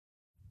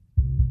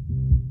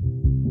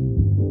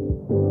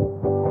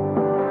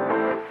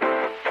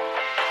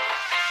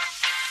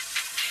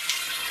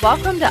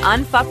Welcome to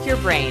Unfuck Your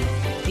Brain,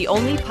 the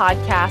only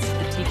podcast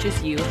that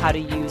teaches you how to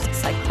use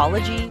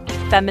psychology,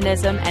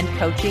 feminism, and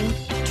coaching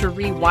to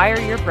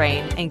rewire your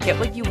brain and get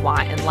what you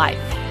want in life.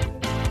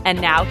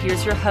 And now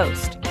here's your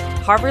host,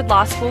 Harvard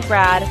Law School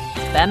grad,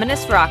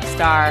 feminist rock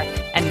star,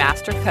 and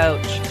master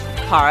coach,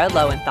 Kara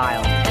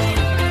Loewentheil.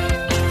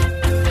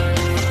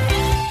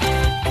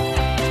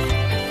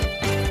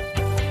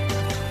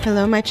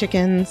 Hello, my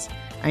chickens.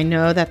 I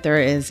know that there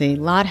is a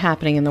lot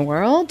happening in the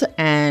world,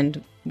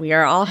 and we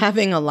are all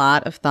having a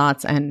lot of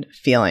thoughts and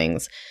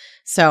feelings.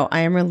 So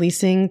I am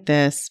releasing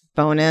this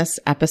bonus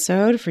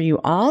episode for you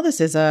all. This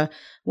is a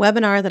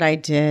webinar that I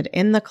did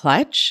in the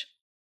clutch,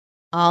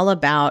 all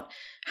about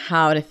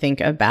how to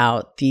think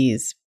about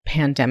these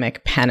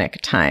pandemic panic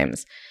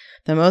times.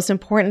 The most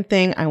important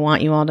thing I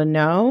want you all to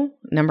know,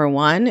 number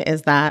one,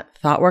 is that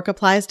thought work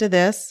applies to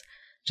this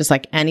just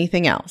like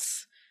anything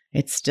else.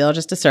 It's still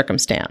just a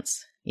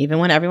circumstance, even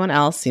when everyone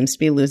else seems to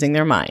be losing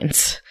their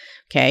minds.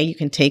 Okay, you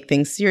can take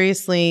things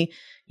seriously,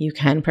 you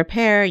can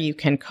prepare, you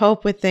can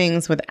cope with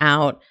things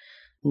without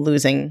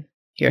losing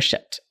your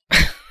shit.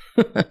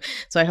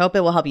 So I hope it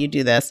will help you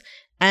do this.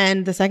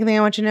 And the second thing I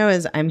want you to know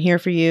is I'm here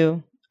for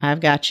you. I've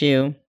got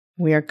you.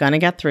 We are going to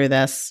get through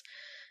this.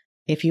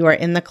 If you are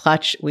in the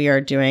clutch, we are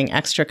doing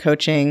extra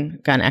coaching.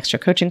 Got an extra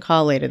coaching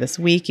call later this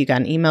week. You got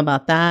an email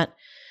about that.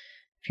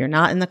 If you're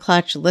not in the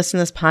clutch, listen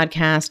to this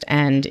podcast.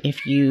 And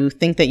if you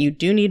think that you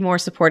do need more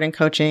support and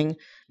coaching,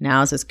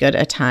 now is as good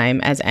a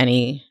time as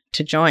any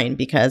to join,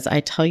 because I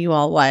tell you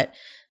all what,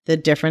 the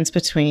difference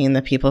between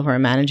the people who are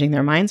managing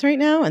their minds right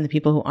now and the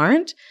people who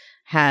aren't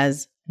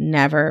has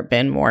never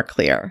been more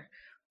clear.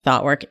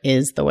 Thought work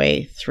is the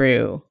way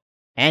through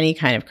any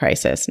kind of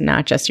crisis,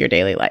 not just your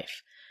daily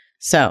life.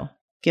 So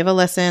give a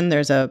listen.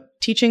 There's a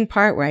teaching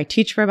part where I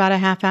teach for about a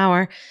half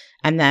hour.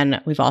 And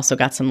then we've also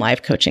got some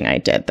live coaching I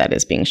did that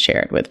is being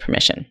shared with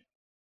permission.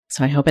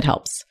 So I hope it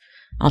helps.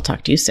 I'll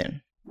talk to you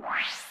soon.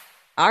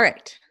 All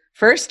right.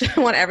 First, I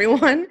want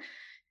everyone,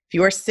 if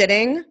you are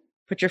sitting,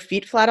 put your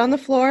feet flat on the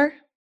floor.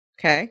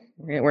 Okay.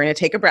 We're going to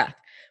take a breath.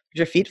 Put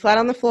your feet flat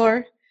on the floor.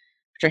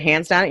 Put your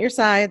hands down at your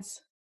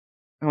sides.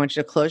 I want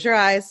you to close your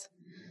eyes.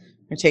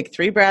 We're going to take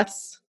 3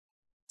 breaths.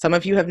 Some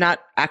of you have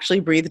not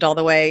actually breathed all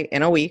the way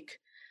in a week.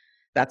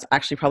 That's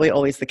actually probably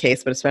always the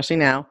case, but especially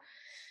now.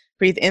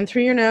 Breathe in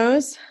through your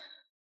nose.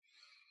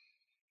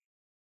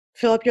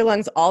 Fill up your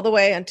lungs all the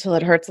way until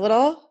it hurts a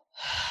little.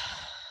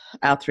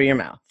 Out through your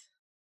mouth.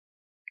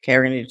 Okay,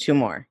 we're going to do 2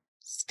 more.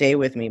 Stay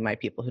with me, my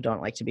people who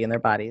don't like to be in their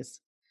bodies.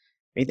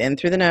 Breathe in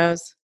through the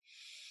nose.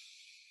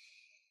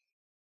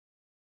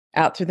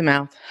 Out through the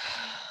mouth.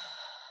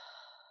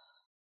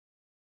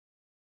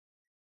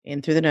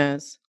 In through the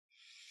nose.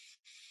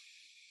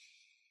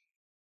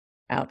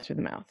 Out through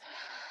the mouth.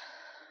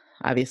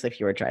 Obviously,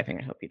 if you were driving,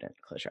 I hope you didn't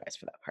close your eyes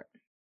for that part.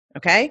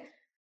 Okay?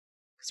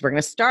 Because we're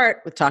going to start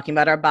with talking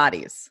about our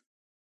bodies.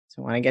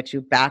 So I want to get you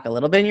back a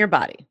little bit in your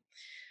body.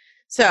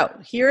 So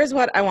here is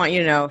what I want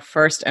you to know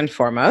first and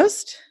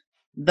foremost.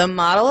 The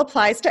model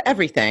applies to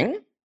everything,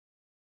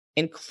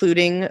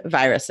 including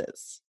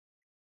viruses.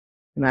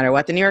 No matter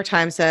what the New York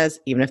Times says,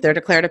 even if they're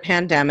declared a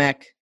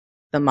pandemic,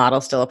 the model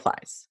still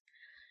applies.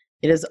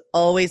 It is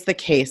always the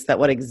case that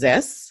what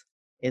exists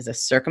is a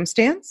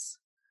circumstance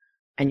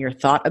and your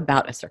thought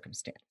about a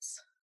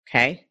circumstance.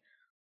 Okay?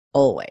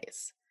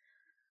 Always.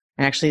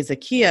 And actually,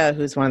 Zakia,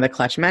 who's one of the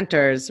Clutch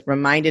mentors,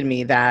 reminded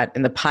me that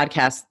in the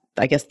podcast,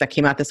 I guess that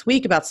came out this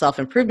week about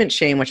self-improvement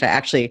shame, which I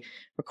actually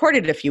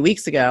recorded a few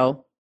weeks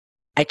ago,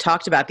 I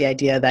talked about the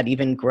idea that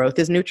even growth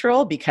is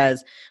neutral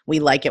because we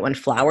like it when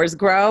flowers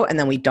grow and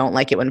then we don't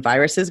like it when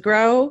viruses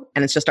grow.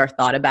 And it's just our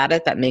thought about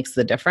it that makes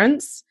the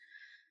difference,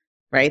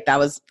 right? That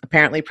was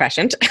apparently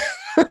prescient.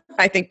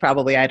 I think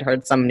probably I'd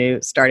heard some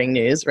new starting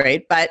news,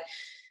 right? But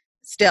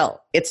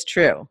still, it's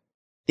true.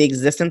 The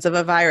existence of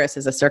a virus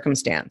is a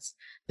circumstance.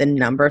 The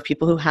number of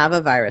people who have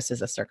a virus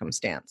is a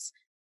circumstance.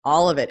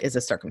 All of it is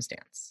a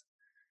circumstance,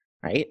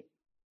 right?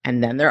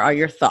 And then there are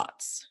your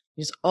thoughts.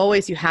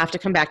 You have to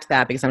come back to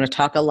that because I'm going to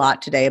talk a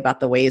lot today about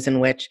the ways in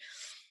which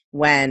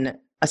when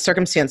a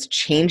circumstance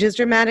changes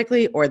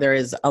dramatically or there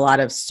is a lot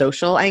of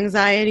social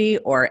anxiety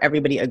or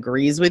everybody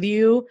agrees with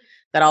you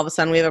that all of a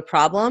sudden we have a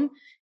problem,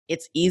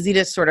 it's easy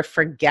to sort of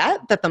forget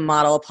that the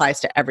model applies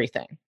to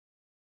everything,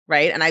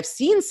 right? And I've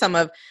seen some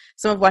of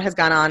what has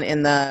gone on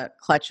in the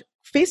Clutch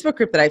Facebook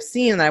group that I've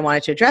seen that I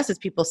wanted to address is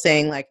people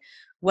saying like,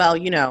 well,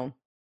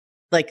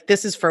 like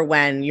this is for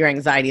when your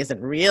anxiety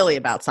isn't really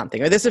about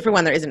something, or this is for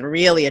when there isn't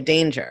really a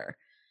danger,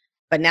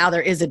 but now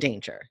there is a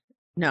danger.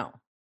 No,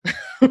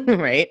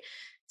 right?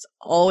 It's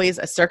always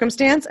a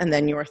circumstance and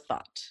then your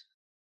thought.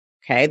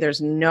 Okay. There's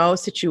no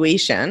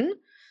situation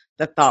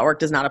that thought work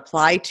does not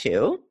apply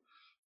to.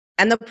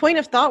 And the point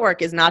of thought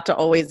work is not to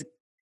always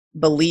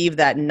believe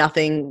that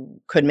nothing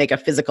could make a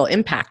physical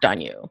impact on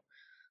you,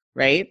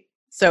 right?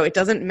 So it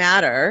doesn't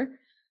matter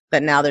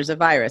that now there's a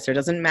virus, or it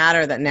doesn't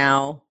matter that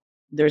now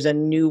there's a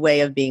new way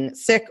of being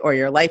sick or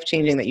your life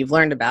changing that you've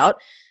learned about.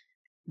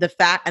 the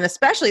fact, and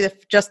especially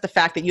just the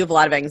fact that you have a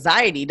lot of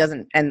anxiety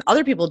and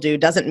other people do,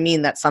 doesn't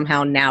mean that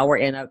somehow now we're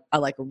in a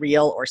like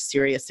real or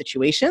serious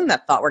situation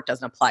that thought work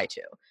doesn't apply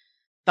to.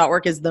 Thought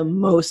work is the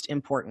most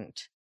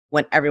important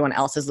when everyone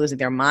else is losing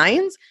their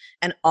minds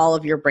and all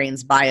of your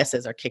brain's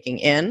biases are kicking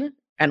in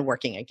and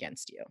working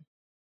against you.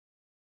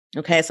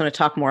 Okay, so I'm going to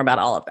talk more about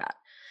all of that.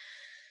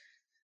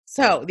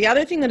 So the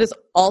other thing that is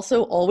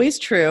also always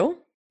true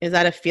is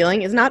that a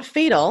feeling is not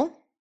fatal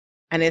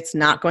and it's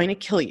not going to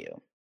kill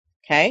you.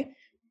 Okay?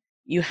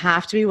 You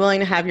have to be willing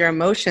to have your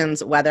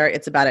emotions, whether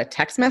it's about a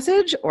text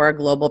message or a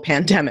global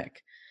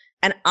pandemic.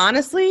 And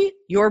honestly,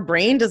 your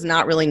brain does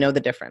not really know the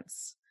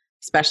difference,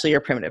 especially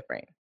your primitive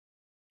brain.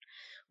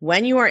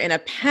 When you are in a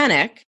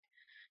panic,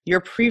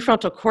 your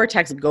prefrontal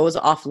cortex goes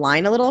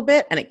offline a little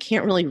bit and it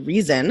can't really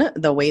reason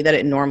the way that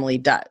it normally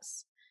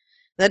does.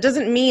 That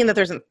doesn't mean that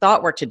there isn't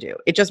thought work to do.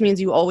 It just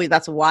means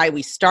that's why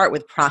we start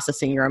with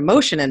processing your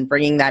emotion and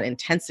bringing that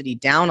intensity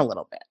down a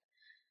little bit,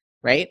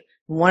 right?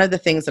 One of the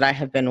things that I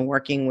have been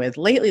working with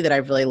lately that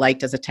I've really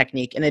liked as a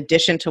technique, in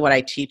addition to what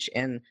I teach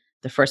in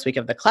the first week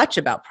of the Clutch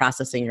about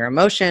processing your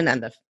emotion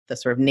and the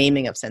sort of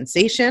naming of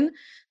sensation,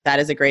 that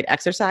is a great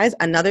exercise.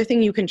 Another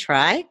thing you can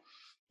try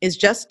is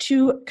just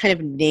to kind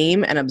of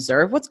name and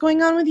observe what's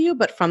going on with you,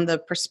 but from the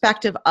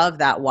perspective of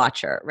that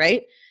watcher,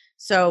 right?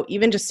 So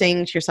even just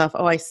saying to yourself,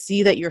 oh, I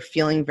see that you're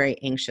feeling very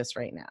anxious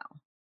right now.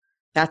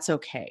 That's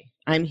okay.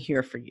 I'm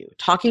here for you.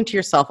 Talking to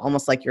yourself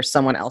almost like you're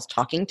someone else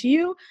talking to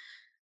you,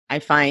 I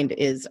find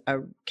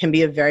can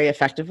be a very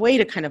effective way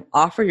to kind of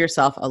offer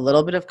yourself a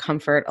little bit of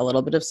comfort, a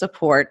little bit of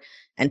support,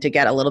 and to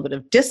get a little bit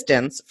of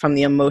distance from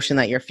the emotion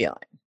that you're feeling,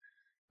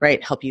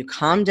 right? Help you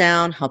calm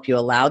down, help you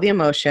allow the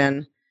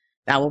emotion.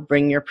 That will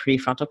bring your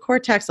prefrontal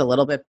cortex a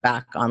little bit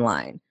back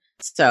online.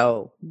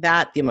 So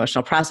the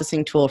emotional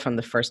processing tool from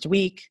the first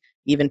week,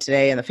 even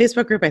today in the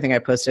Facebook group, I think I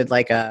posted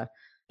like a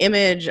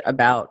image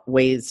about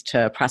ways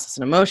to process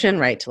an emotion,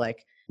 right? To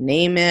like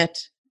name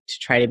it, to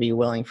try to be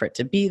willing for it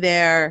to be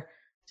there,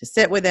 to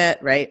sit with it,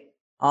 right?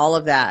 All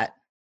of that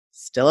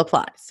still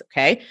applies,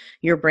 okay?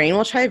 Your brain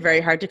will try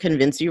very hard to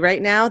convince you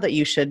right now that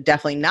you should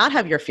definitely not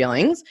have your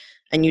feelings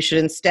and you should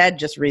instead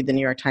just read the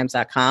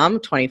NewYorkTimes.com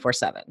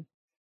 24/7.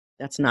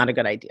 That's not a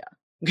good idea,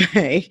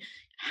 okay?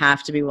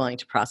 Have to be willing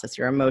to process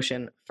your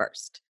emotion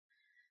first.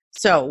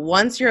 So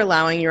once you're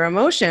allowing your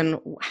emotion,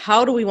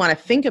 how do we want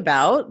to think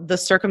about the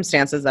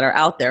circumstances that are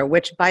out there,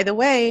 which, by the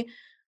way,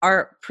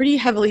 are pretty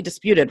heavily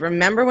disputed?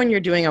 Remember, when you're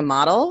doing a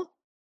model,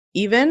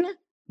 even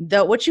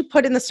what you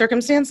put in the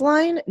circumstance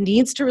line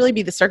needs to really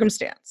be the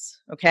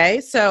circumstance, okay?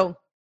 So,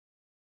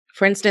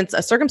 for instance,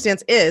 a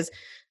circumstance is,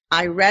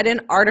 I read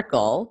an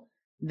article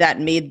that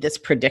made this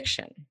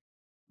prediction.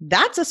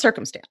 That's a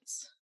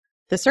circumstance.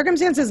 The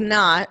circumstance is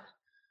not,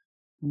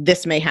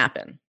 this may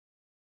happen.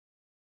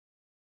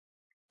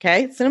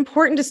 Okay? It's an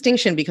important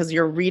distinction because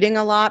you're reading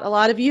a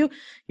lot of you.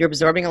 You're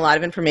absorbing a lot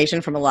of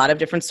information from a lot of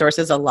different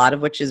sources, a lot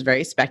of which is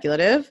very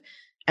speculative.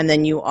 And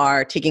then you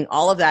are taking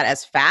all of that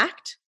as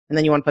fact. And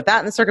then you want to put that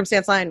in the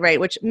circumstance line, right?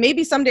 Which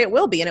maybe someday it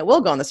will be, and it will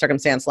go in the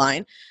circumstance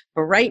line.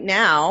 But right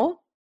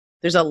now,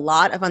 there's a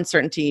lot of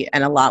uncertainty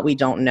and a lot we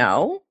don't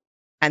know.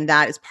 And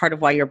that is part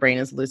of why your brain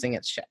is losing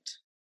its shit.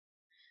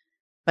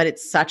 But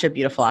it's such a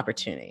beautiful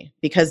opportunity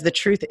because the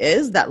truth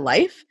is that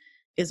life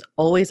is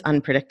always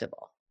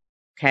unpredictable.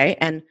 Okay.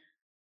 And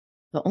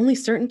the only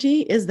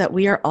certainty is that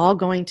we are all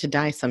going to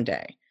die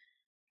someday.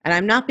 And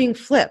I'm not being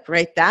flip,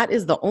 right? That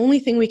is the only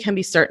thing we can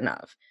be certain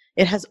of.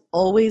 It has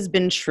always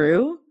been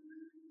true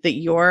that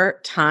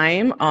your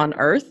time on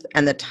earth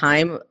and the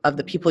time of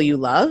the people you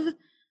love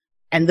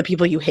and the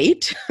people you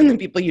hate and the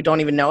people you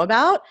don't even know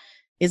about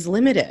is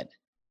limited.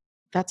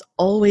 That's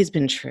always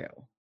been true,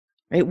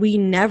 right? We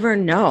never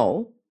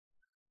know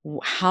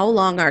how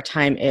long our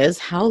time is,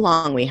 how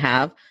long we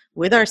have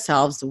with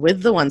ourselves,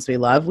 with the ones we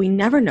love. We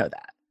never know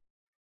that.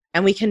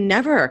 And we can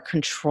never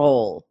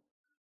control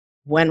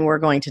when we're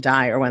going to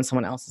die or when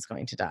someone else is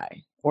going to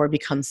die or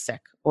become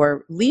sick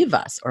or leave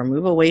us or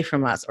move away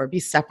from us or be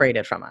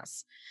separated from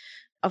us.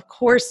 Of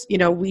course,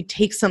 we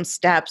take some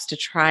steps to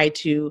try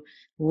to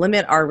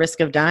limit our risk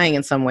of dying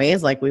in some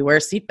ways, like we wear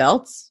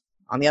seatbelts.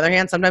 On the other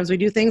hand, sometimes we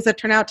do things that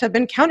turn out to have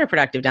been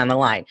counterproductive down the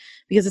line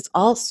because it's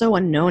all so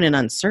unknown and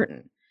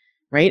uncertain,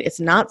 right? It's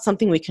not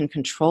something we can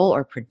control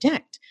or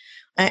predict.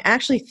 I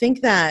actually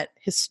think that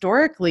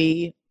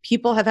historically,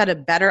 people have had a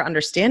better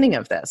understanding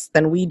of this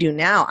than we do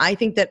now. I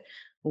think that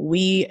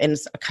we in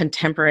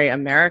contemporary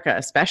America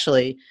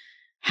especially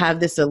have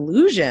this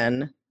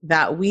illusion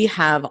that we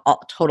have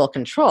total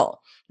control.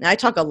 Now, I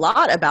talk a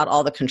lot about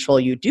all the control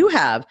you do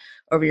have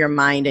over your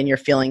mind and your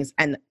feelings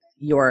and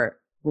your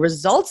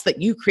results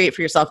that you create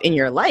for yourself in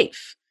your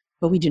life,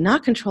 but we do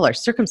not control our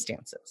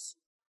circumstances,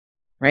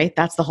 right?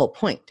 That's the whole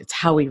point. It's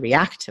how we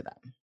react to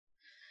them.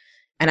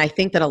 And I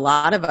think that a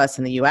lot of us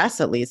in the US,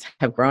 at least,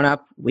 have grown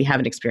up. We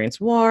haven't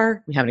experienced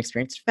war. We haven't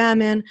experienced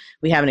famine.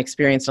 We haven't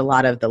experienced a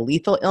lot of the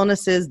lethal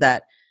illnesses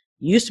that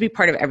used to be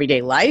part of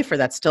everyday life or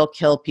that still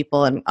kill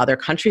people in other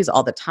countries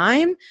all the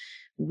time.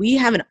 we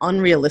have an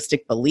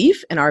unrealistic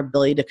belief in our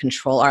ability to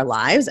control our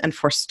lives and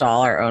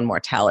forestall our own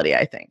mortality,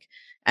 I think.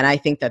 And I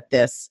think that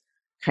this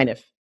kind of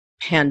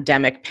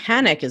pandemic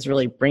panic is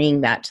really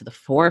bringing that to the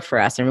fore for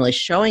us and really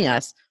showing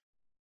us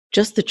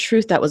just the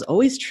truth that was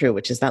always true,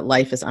 which is that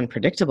life is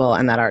unpredictable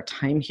and that our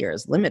time here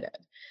is limited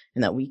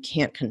and that we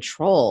can't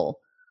control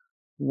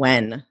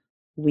when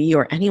we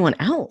or anyone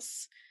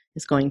else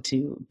is going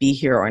to be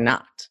here or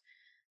not,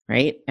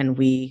 right? And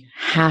we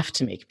have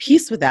to make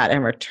peace with that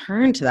and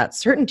return to that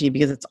certainty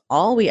because it's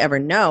all we ever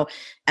know.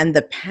 And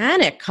the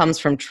panic comes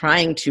from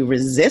trying to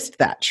resist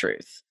that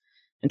truth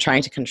and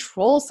trying to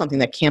control something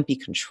that can't be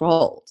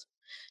controlled.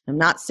 I'm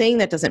not saying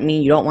that doesn't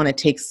mean you don't want to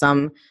take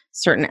some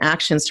certain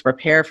actions to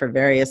prepare for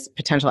various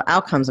potential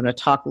outcomes. I'm going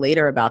to talk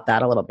later about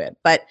that a little bit.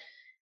 But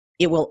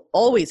it will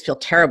always feel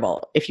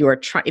terrible if you are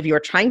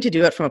trying to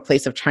do it from a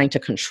place of trying to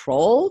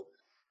control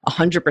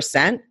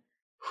 100%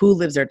 who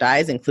lives or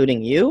dies,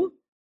 including you.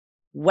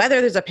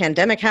 Whether there's a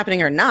pandemic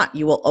happening or not,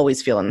 you will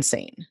always feel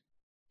insane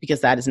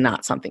because that is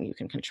not something you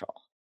can control,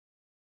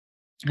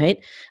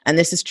 right? And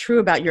this is true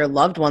about your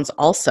loved ones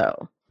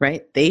also,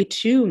 right? They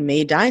too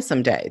may die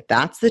someday.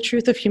 That's the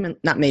truth of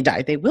not may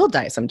die, they will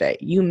die someday.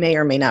 You may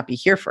or may not be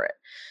here for it.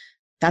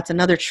 That's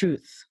another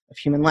truth of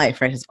human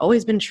life, right? Has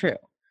always been true.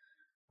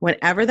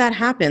 Whenever that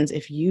happens,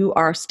 if you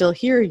are still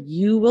here,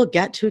 you will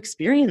get to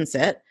experience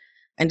it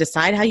and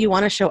decide how you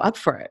want to show up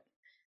for it.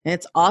 And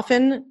it's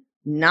often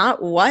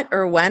not what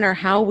or when or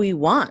how we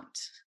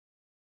want.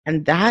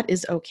 And that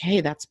is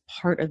okay. That's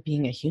part of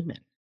being a human,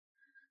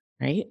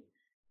 right?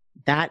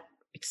 That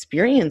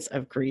experience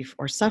of grief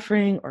or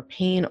suffering or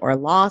pain or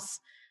loss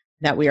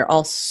that we are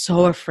all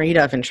so afraid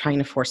of and trying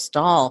to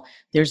forestall,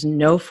 there's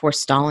no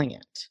forestalling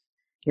it.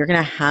 You're going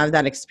to have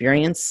that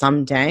experience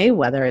someday,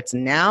 whether it's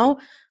now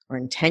or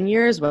in 10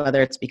 years,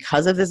 whether it's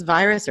because of this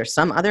virus or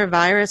some other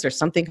virus or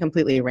something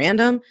completely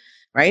random,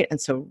 right?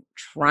 And so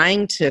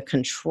trying to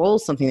control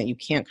something that you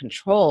can't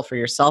control for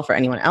yourself or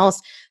anyone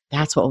else,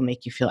 that's what will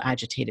make you feel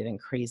agitated and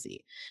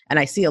crazy. And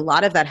I see a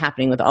lot of that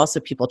happening with also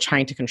people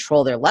trying to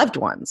control their loved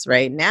ones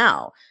right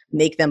now,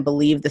 make them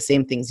believe the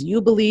same things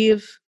you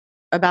believe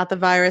about the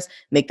virus,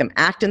 make them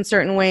act in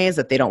certain ways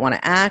that they don't want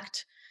to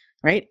act,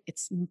 right?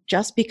 It's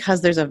just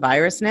because there's a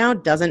virus now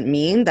doesn't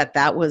mean that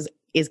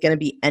is going to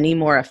be any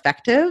more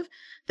effective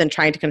than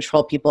trying to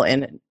control people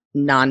in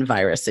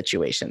non-virus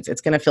situations.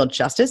 It's going to feel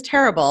just as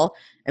terrible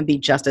and be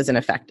just as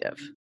ineffective,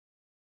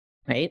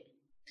 right?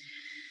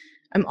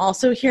 I'm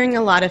also hearing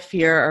a lot of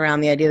fear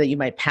around the idea that you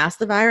might pass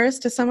the virus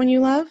to someone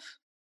you love,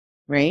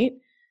 right?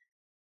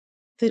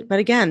 But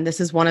again, this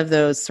is one of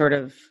those sort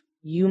of,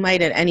 you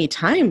might at any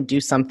time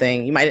do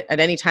something, you might at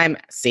any time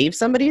save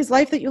somebody's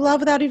life that you love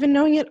without even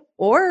knowing it,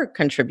 or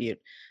contribute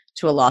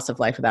to a loss of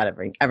life without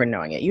ever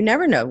knowing it. You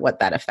never know what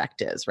that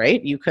effect is,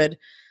 right? You could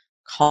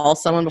call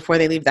someone before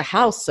they leave the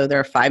house so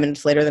they're 5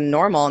 minutes later than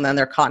normal and then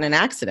they're caught in an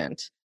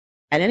accident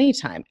at any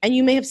time. And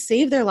you may have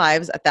saved their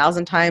lives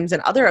 1,000 times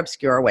in other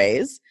obscure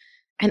ways.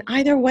 And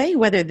either way,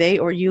 whether they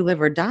or you live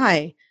or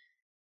die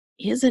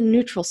is a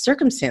neutral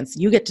circumstance.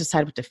 You get to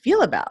decide what to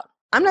feel about.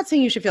 I'm not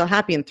saying you should feel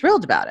happy and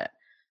thrilled about it,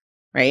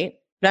 right?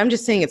 But I'm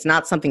just saying it's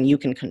not something you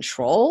can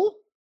control.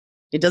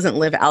 It doesn't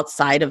live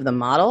outside of the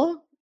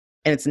model.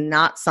 And it's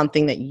not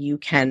something that you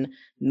can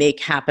make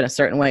happen a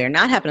certain way or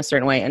not happen a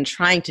certain way. And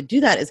trying to do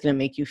that is going to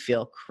make you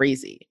feel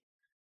crazy.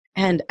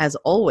 And as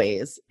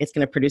always, it's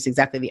going to produce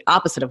exactly the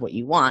opposite of what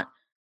you want,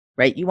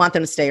 right? You want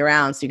them to stay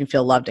around so you can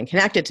feel loved and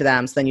connected to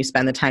them. So then you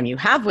spend the time you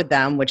have with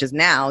them, which is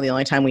now the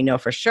only time we know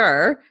for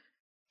sure,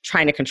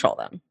 trying to control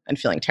them and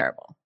feeling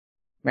terrible,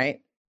 right?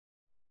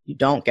 You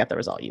don't get the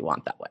result you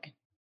want that way.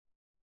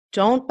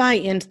 Don't buy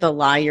into the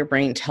lie your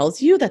brain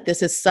tells you that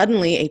this is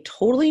suddenly a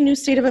totally new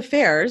state of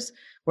affairs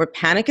where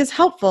panic is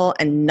helpful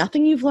and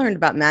nothing you've learned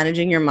about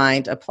managing your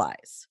mind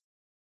applies.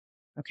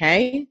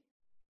 Okay?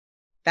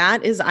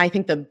 That is, I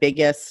think, the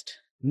biggest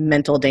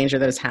mental danger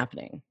that is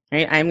happening,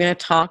 right? I'm going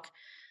to talk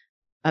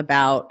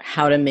about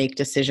how to make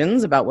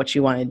decisions about what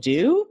you want to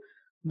do,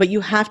 but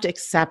you have to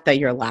accept that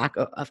your lack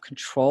of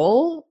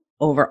control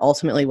over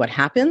ultimately what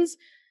happens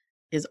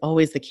is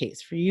always the case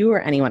for you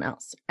or anyone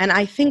else. And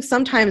I think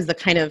sometimes the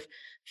kind of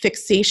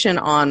fixation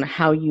on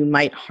how you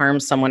might harm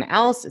someone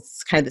else,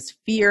 it's kind of this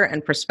fear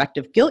and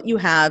perspective guilt you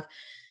have,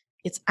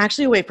 it's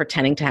actually a way of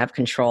pretending to have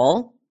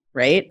control,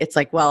 right? It's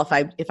like, well,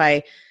 if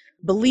I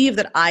believe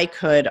that I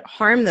could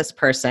harm this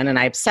person and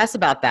I obsess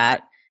about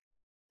that,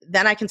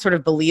 then I can sort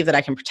of believe that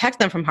I can protect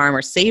them from harm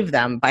or save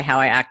them by how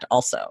I act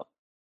also.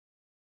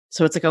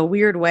 So it's like a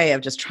weird way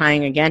of just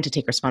trying again to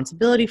take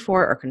responsibility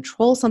for or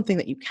control something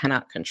that you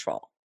cannot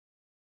control,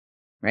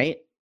 right?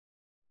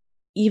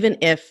 Even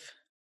if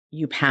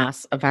you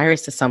pass a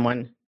virus to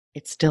someone,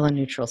 it's still a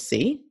neutral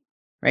C,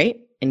 right?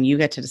 And you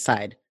get to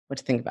decide what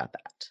to think about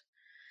that.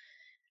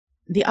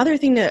 The other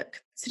thing to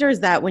consider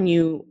is that when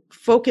you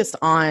focus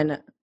on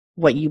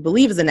what you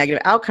believe is a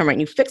negative outcome, right,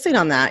 and you fixate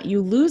on that,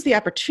 you lose the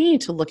opportunity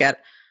to look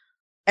at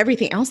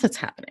everything else that's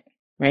happening,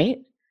 right?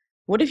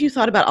 What if you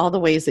thought about all the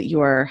ways that you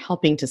are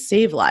helping to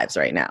save lives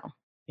right now,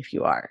 if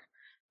you are,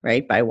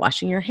 right? By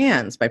washing your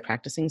hands, by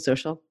practicing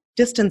social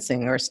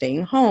distancing or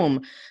staying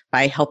home,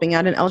 by helping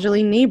out an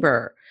elderly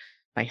neighbor,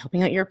 by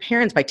helping out your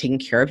parents, by taking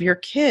care of your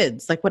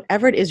kids, like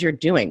whatever it is you're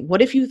doing.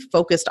 What if you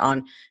focused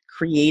on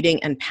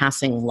creating and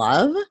passing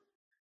love,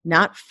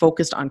 not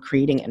focused on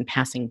creating and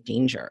passing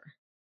danger,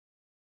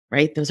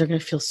 right? Those are going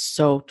to feel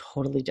so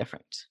totally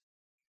different.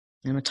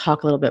 I'm going to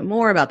talk a little bit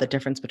more about the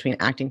difference between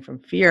acting from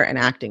fear and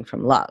acting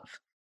from love.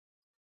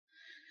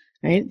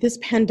 Right? This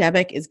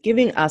pandemic is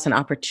giving us an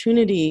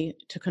opportunity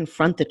to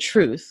confront the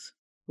truth,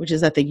 which is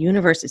that the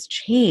universe is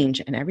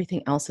change and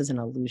everything else is an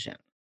illusion.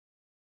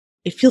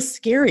 It feels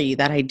scary,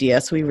 that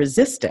idea, so we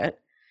resist it,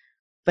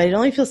 but it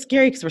only feels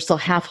scary because we're still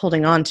half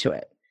holding on to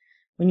it.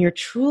 When you're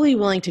truly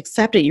willing to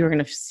accept it, you're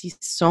going to see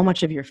so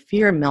much of your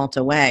fear melt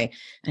away.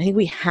 I think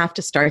we have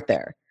to start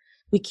there.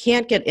 We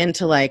can't get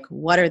into like,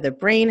 what are the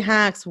brain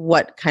hacks?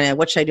 What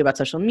should I do about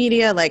social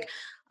media? Like,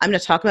 I'm going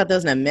to talk about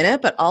those in a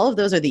minute, but all of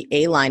those are the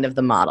A line of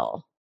the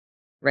model,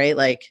 right?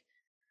 Like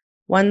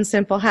one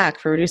simple hack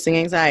for reducing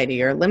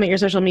anxiety, or limit your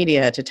social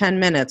media to 10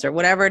 minutes or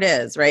whatever it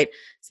is, right?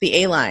 It's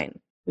the A line.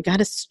 We got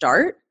to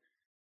start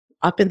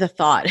up in the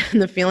thought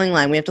and the feeling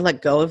line. We have to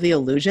let go of the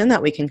illusion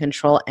that we can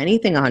control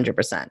anything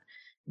 100%,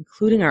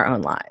 including our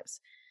own lives.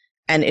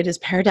 And it is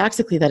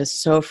paradoxically that is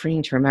so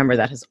freeing to remember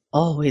that has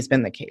always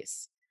been the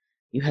case.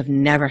 You have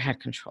never had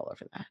control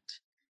over that.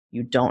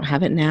 You don't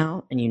have it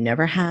now, and you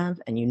never have,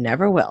 and you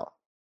never will.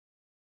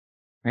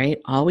 Right?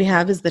 All we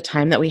have is the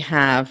time that we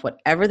have,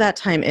 whatever that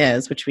time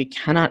is, which we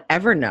cannot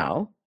ever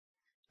know,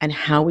 and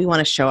how we want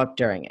to show up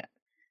during it.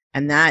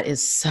 And that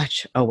is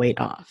such a weight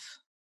off.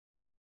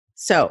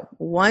 So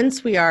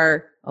once we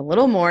are a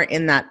little more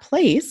in that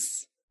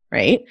place,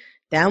 right,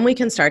 then we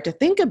can start to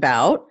think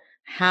about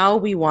how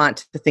we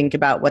want to think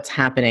about what's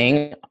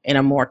happening in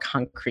a more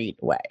concrete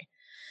way.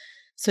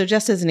 So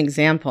just as an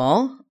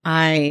example,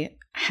 I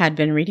had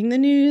been reading the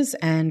news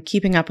and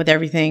keeping up with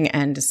everything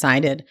and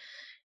decided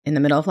in the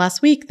middle of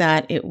last week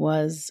that it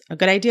was a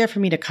good idea for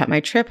me to cut my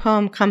trip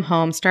home, come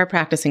home, start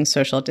practicing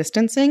social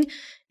distancing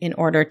in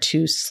order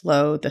to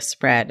slow the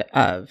spread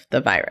of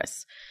the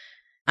virus.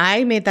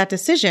 I made that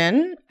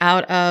decision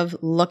out of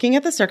looking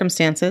at the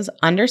circumstances,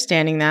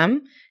 understanding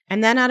them,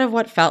 and then out of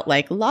what felt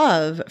like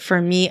love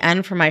for me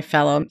and for my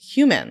fellow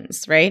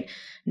humans, right?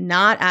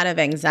 Not out of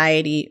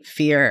anxiety,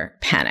 fear,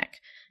 panic.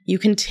 You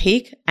can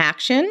take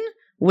action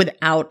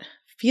without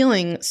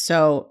feeling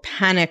so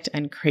panicked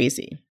and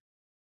crazy,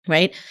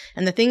 right?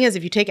 And the thing is,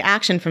 if you take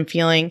action from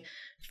feeling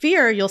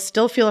fear, you'll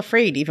still feel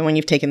afraid even when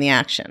you've taken the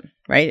action,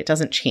 right? It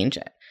doesn't change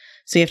it.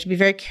 So you have to be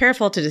very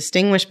careful to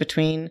distinguish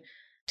between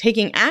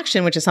taking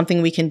action, which is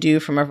something we can do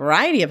from a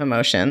variety of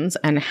emotions,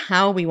 and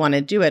how we want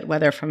to do it,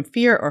 whether from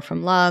fear or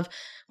from love,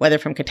 whether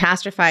from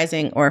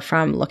catastrophizing or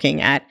from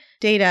looking at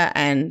data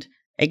and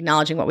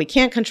acknowledging what we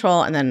can't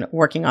control and then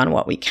working on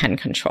what we can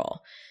control.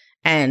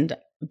 And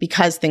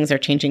because things are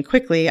changing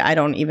quickly, I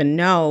don't even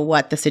know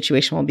what the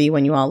situation will be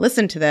when you all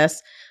listen to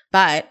this,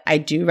 but I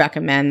do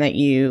recommend that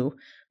you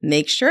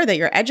make sure that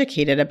you're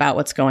educated about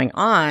what's going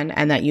on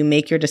and that you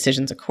make your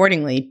decisions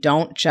accordingly.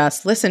 Don't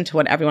just listen to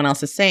what everyone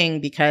else is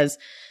saying, because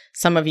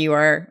some of you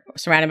are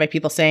surrounded by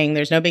people saying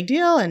there's no big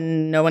deal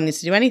and no one needs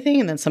to do anything.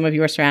 And then some of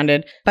you are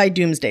surrounded by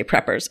doomsday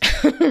preppers,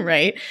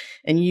 right?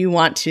 And you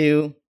want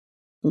to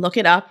look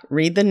it up,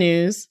 read the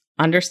news,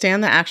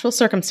 understand the actual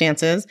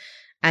circumstances,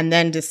 and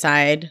then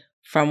decide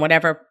from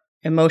whatever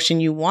emotion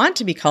you want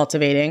to be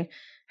cultivating,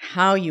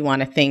 how you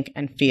want to think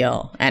and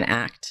feel and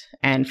act.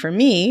 And for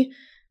me,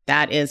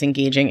 that is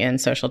engaging in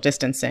social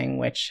distancing,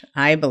 which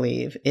I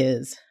believe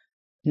is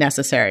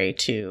necessary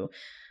to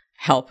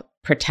help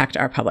protect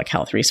our public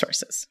health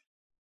resources.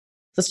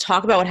 Let's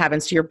talk about what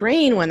happens to your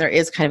brain when there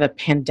is kind of a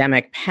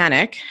pandemic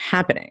panic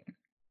happening.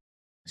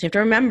 So you have to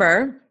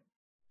remember,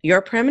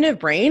 your primitive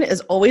brain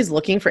is always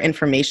looking for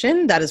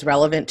information that is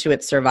relevant to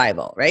its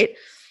survival, right?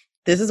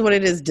 This is what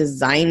it is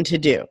designed to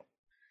do.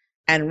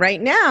 And right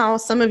now,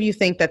 some of you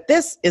think that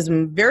this is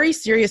very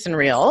serious and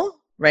real,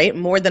 right?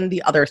 More than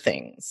the other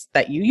things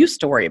that you used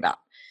to worry about.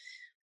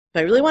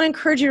 But I really want to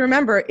encourage you to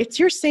remember, it's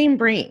your same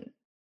brain,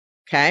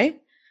 okay?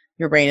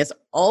 Your brain is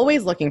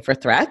always looking for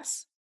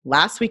threats.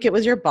 Last week, it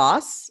was your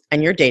boss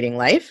and your dating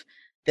life.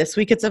 This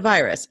week, it's a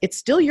virus. It's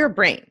still your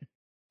brain.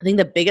 I think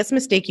the biggest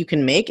mistake you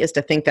can make is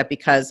to think that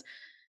because,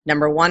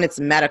 number one, it's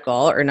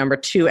medical, or number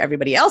two,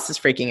 everybody else is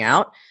freaking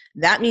out,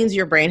 that means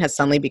your brain has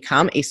suddenly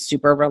become a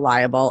super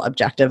reliable,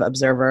 objective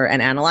observer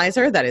and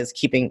analyzer that is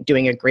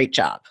doing a great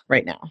job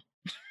right now.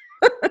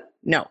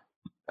 No.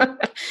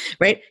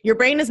 Right? Your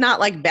brain is not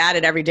like bad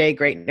at every day,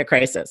 great in a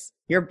crisis.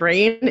 Your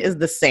brain is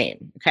the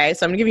same. Okay.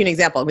 So I'm gonna give you an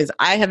example, because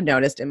I have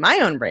noticed in my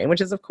own brain,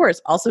 which is of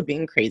course also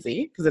being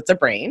crazy because it's a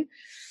brain,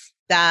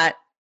 that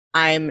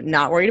I'm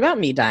not worried about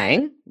me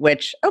dying,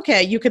 which,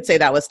 okay, you could say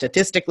that was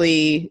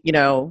statistically,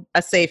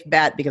 a safe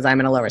bet because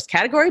I'm in a low risk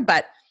category,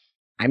 but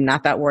I'm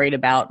not that worried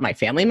about my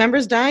family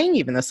members dying,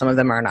 even though some of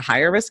them are in a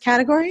higher risk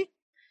category.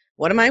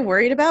 What am I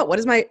worried about?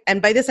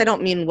 And by this, I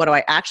don't mean what do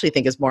I actually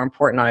think is more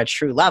important on a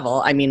true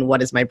level. I mean, what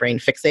is my brain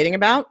fixating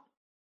about?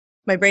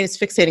 My brain is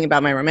fixating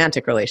about my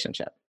romantic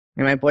relationship.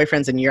 And my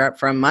boyfriend's in Europe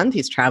for a month.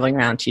 He's traveling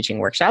around teaching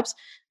workshops.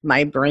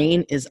 my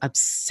brain is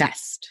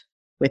obsessed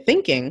with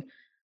thinking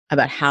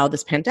about how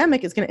this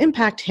pandemic is going to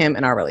impact him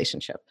and our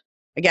relationship.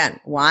 Again,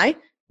 why?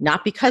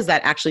 Not because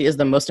that actually is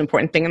the most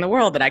important thing in the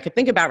world that I could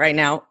think about right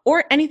now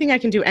or anything I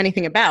can do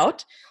anything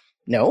about.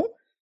 No,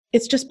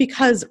 it's just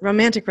because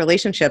romantic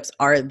relationships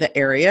are the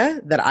area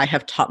that I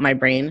have taught my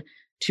brain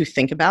to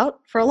think about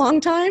for a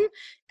long time.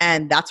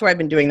 And that's where I've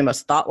been doing the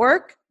most thought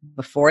work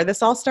before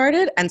this all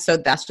started. And so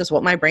that's just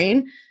what my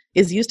brain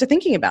is used to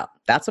thinking about.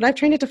 That's what I've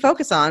trained it to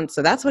focus on.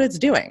 So that's what it's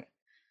doing,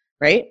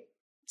 right?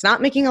 It's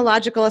not making a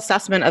logical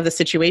assessment of the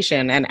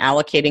situation and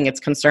allocating its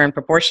concern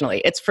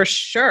proportionally. It's for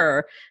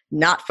sure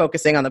not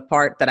focusing on the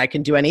part that I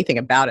can do anything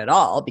about at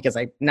all, because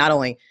I not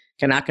only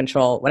cannot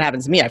control what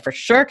happens to me, I for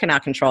sure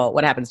cannot control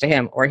what happens to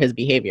him or his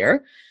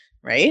behavior,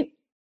 right?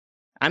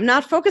 I'm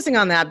not focusing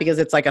on that because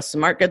it's like a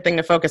smart, good thing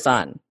to focus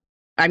on.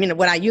 I mean,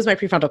 when I use my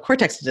prefrontal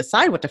cortex to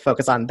decide what to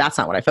focus on, that's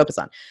not what I focus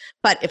on.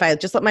 But if I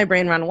just let my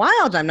brain run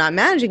wild, I'm not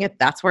managing it,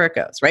 that's where it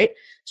goes, right?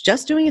 It's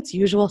just doing its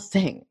usual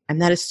thing.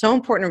 And that is so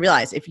important to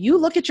realize. If you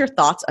look at your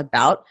thoughts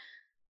about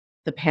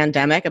the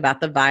pandemic,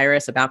 about the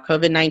virus, about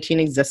COVID-19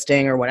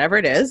 existing or whatever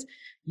it is,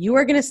 you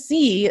are going to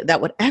see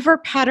that whatever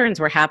patterns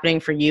were happening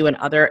for you in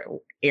other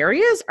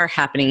areas are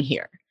happening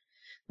here.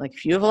 Like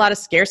if you have a lot of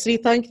scarcity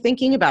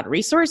thinking about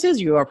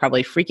resources, you are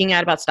probably freaking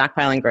out about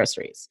stockpiling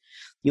groceries.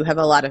 You have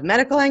a lot of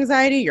medical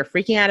anxiety, you're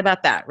freaking out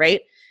about that,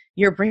 right?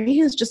 Your brain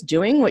is just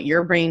doing what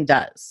your brain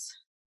does,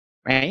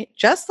 right?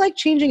 Just like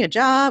changing a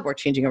job or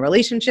changing a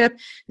relationship,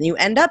 and you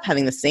end up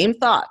having the same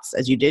thoughts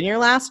as you did in your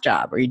last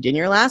job or you did in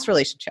your last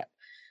relationship.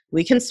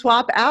 We can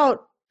swap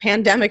out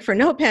pandemic for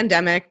no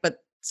pandemic, but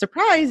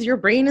surprise, your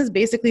brain is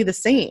basically the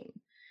same.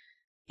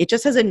 It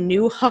just has a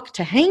new hook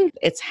to hang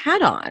its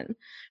hat on,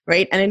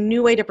 right? And a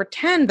new way to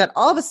pretend that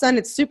all of a sudden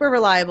it's super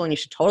reliable and you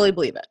should totally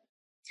believe it.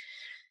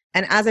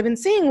 And as I've been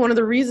saying, one of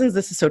the reasons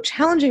this is so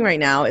challenging right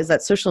now is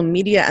that social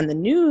media and the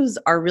news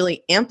are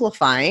really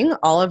amplifying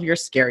all of your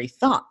scary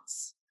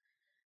thoughts.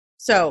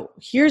 So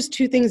here's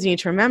two things you need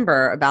to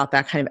remember about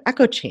that kind of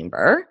echo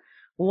chamber.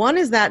 One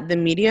is that the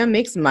media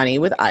makes money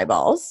with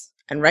eyeballs.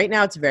 And right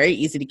now it's very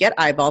easy to get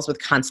eyeballs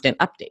with constant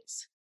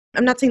updates.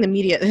 I'm not saying the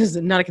media, this is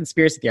not a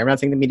conspiracy theory. I'm not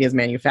saying the media is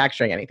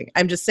manufacturing anything.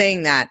 I'm just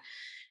saying that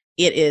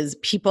it is,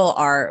 people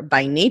are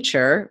by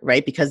nature,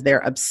 right, because they're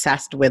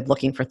obsessed with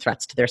looking for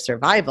threats to their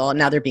survival. And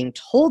now they're being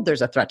told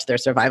there's a threat to their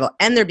survival,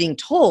 and they're being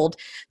told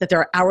that there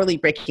are hourly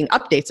breaking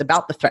updates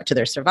about the threat to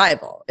their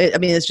survival.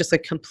 It's just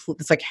like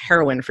it's like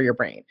heroin for your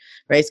brain,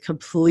 right? It's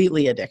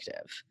completely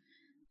addictive.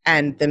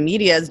 And the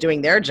media is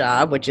doing their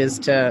job, which is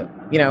to,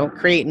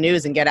 create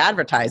news and get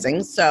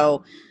advertising.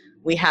 So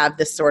we have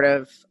this sort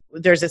of,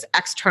 there's this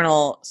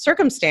external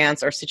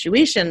circumstance or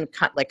situation,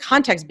 like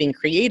context being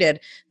created,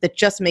 that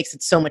just makes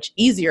it so much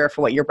easier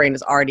for what your brain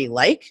is already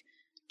like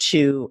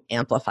to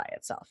amplify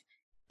itself.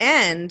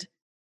 And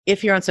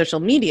if you're on social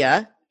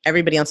media,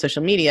 everybody on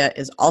social media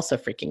is also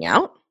freaking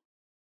out,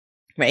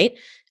 right?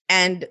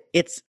 And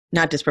it's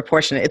not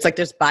disproportionate. It's like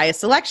there's bias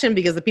selection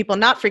because the people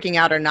not freaking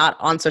out are not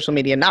on social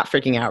media, not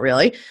freaking out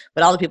really,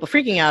 but all the people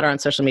freaking out are on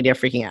social media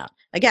freaking out.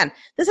 Again,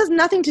 this has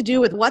nothing to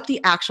do with what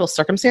the actual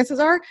circumstances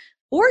are,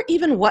 or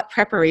even what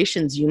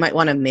preparations you might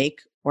want to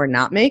make or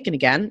not make. And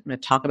again, I'm going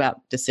to talk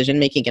about decision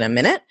making in a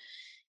minute.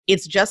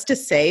 It's just to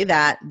say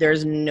that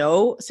there's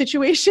no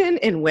situation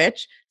in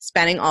which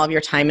spending all of your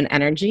time and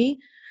energy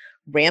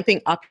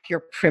ramping up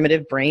your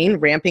primitive brain,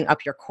 ramping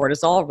up your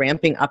cortisol,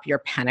 ramping up your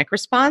panic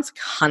response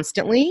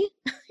constantly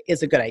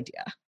is a good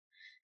idea.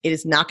 It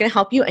is not going to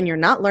help you, and you're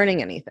not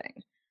learning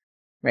anything,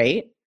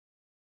 right?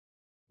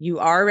 You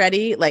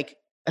already,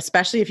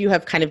 especially if you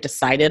have kind of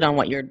decided on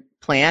what your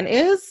plan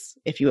is,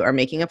 if you are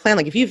making a plan,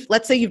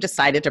 let's say you've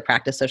decided to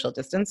practice social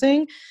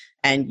distancing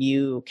and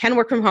you can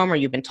work from home, or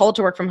you've been told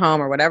to work from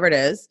home, or whatever it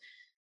is,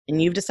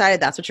 and you've decided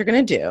that's what you're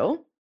going to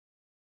do,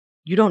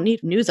 you don't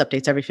need news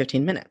updates every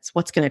 15 minutes.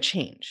 What's going to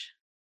change,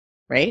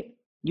 right?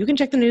 You can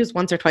check the news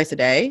once or twice a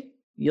day.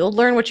 You'll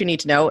learn what you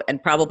need to know,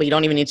 and probably you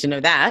don't even need to know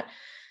that,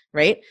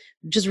 right?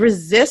 Just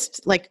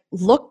resist,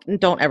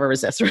 don't ever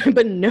resist,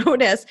 but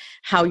notice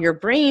how your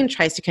brain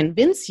tries to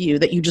convince you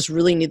that you just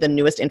really need the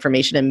newest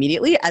information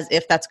immediately, as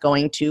if that's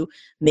going to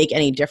make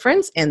any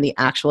difference in the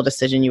actual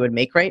decision you would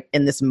make right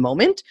in this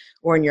moment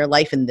or in your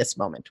life in this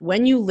moment.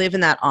 When you live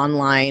in that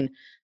online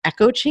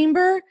echo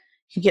chamber,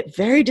 you get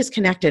very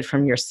disconnected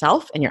from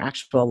yourself and your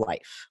actual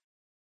life.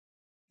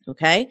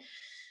 Okay?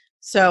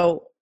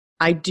 So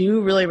I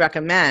do really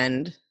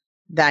recommend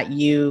that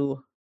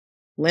you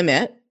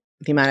limit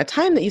the amount of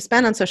time that you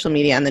spend on social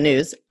media and the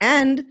news,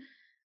 and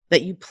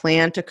that you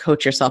plan to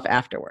coach yourself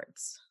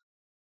afterwards.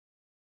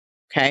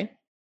 Okay?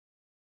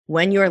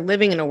 When you're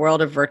living in a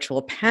world of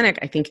virtual panic,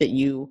 I think that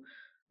you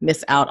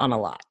miss out on a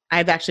lot.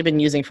 I've actually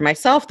been using for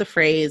myself the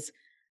phrase,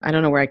 I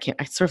don't know where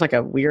it's sort of like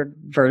a weird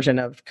version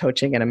of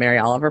coaching in a Mary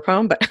Oliver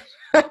poem, but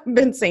I've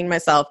been saying to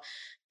myself,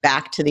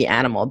 back to the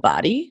animal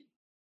body.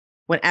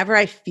 Whenever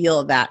I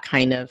feel that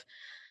kind of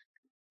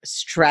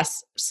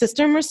stress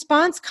system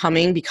response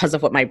coming because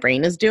of what my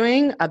brain is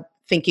doing,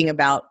 thinking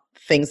about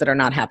things that are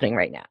not happening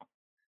right now.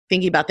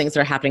 thinking about things that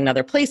are happening in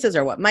other places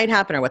or what might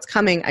happen or what's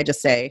coming, I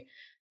just say,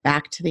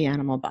 back to the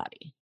animal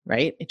body,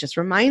 right? It just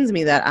reminds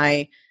me that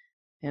I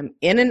am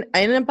in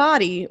a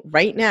body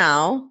right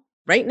now.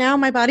 Right now,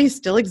 my body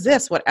still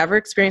exists, whatever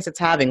experience it's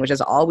having, which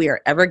is all we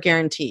are ever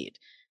guaranteed.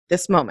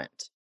 This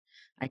moment,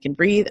 I can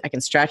breathe, I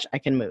can stretch, I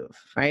can move,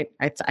 right?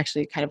 It's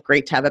actually kind of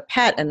great to have a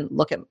pet and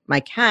look at my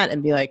cat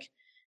and be like,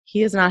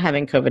 he is not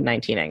having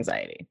COVID-19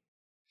 anxiety,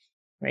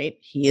 right?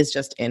 He is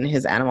just in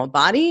his animal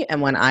body.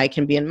 And when I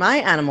can be in my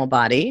animal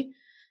body,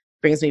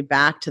 brings me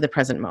back to the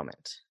present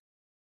moment.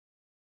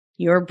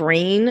 Your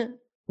brain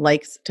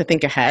likes to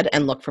think ahead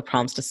and look for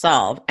problems to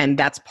solve. And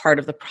that's part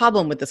of the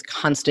problem with this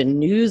constant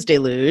news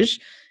deluge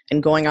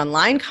and going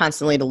online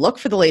constantly to look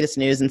for the latest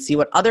news and see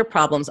what other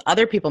problems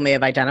other people may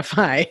have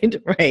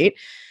identified, right?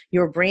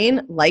 Your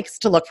brain likes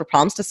to look for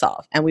problems to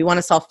solve, and we want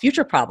to solve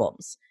future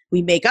problems.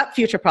 We make up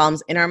future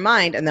problems in our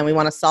mind, and then we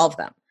want to solve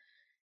them.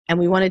 And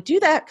we want to do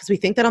that because we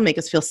think that'll make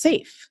us feel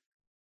safe.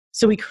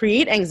 So we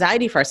create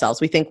anxiety for ourselves.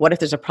 We think, what if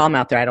there's a problem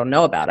out there I don't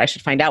know about? I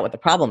should find out what the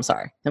problems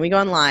are. Then we go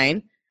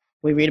online.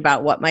 We read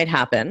about what might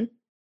happen,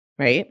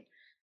 right?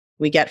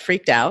 We get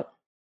freaked out.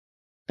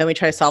 Then we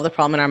try to solve the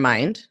problem in our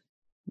mind,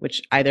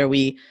 which either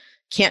we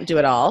can't do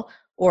at all,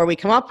 or we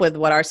come up with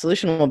what our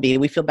solution will be.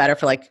 We feel better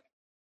for like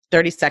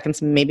 30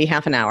 seconds, maybe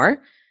half an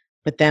hour,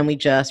 but then we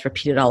just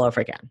repeat it all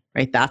over again,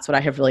 right? That's what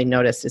I have really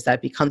noticed, is that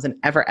it becomes an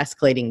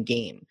ever-escalating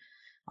game.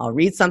 I'll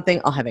read something,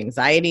 I'll have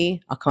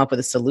anxiety, I'll come up with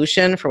a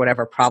solution for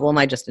whatever problem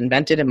I just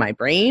invented in my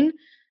brain,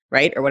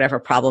 right? Or whatever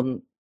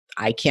problem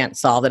I can't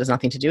solve that has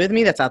nothing to do with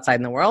me, that's outside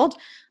in the world.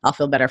 I'll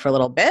feel better for a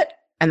little bit,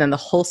 and then the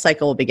whole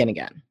cycle will begin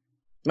again,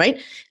 right?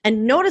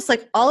 And notice,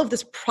 like, all of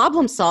this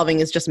problem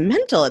solving is just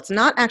mental. It's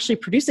not actually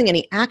producing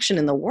any action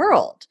in the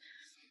world.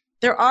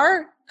 There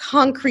are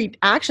concrete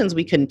actions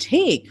we can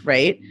take,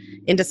 right,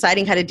 in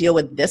deciding how to deal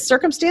with this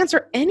circumstance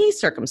or any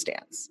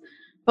circumstance.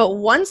 But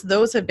once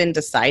those have been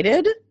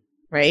decided,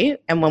 right,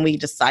 and when we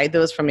decide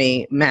those from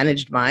a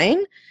managed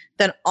mind,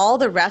 then all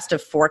the rest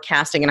of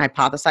forecasting and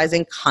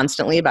hypothesizing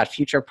constantly about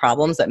future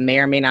problems that may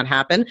or may not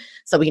happen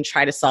so we can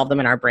try to solve them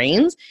in our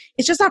brains,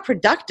 it's just not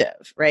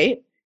productive,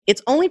 right?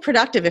 It's only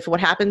productive if what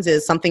happens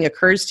is something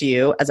occurs to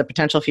you as a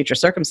potential future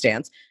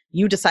circumstance.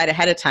 You decide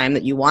ahead of time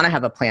that you want to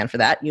have a plan for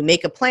that. You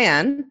make a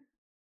plan,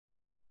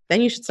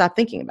 then you should stop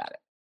thinking about it,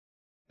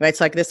 right?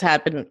 So like this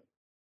happened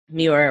to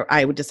me where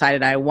I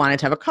decided I wanted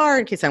to have a car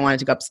in case I wanted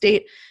to go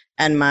upstate,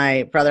 and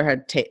my brother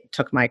had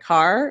took my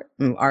car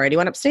and already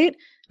went upstate.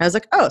 I was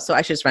like, oh, so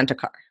I should just rent a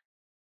car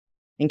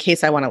in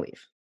case I want to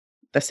leave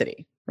the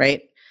city,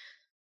 right?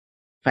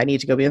 If I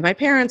need to go be with my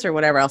parents or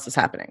whatever else is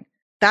happening.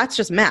 That's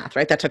just math,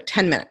 right? That took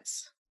 10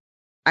 minutes.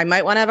 I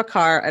might want to have a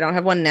car. I don't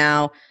have one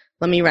now.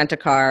 Let me rent a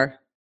car.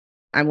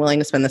 I'm willing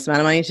to spend this amount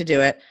of money to do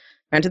it.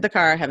 Rented the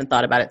car. Haven't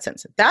thought about it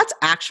since. That's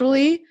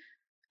actually,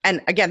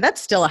 and again,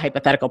 that's still a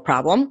hypothetical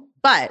problem,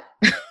 but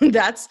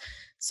that's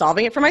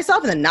solving it for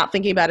myself and then not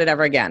thinking about it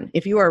ever again.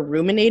 If you are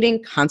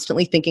ruminating,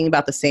 constantly thinking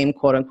about the same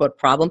quote unquote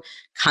problem,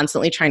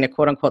 constantly trying to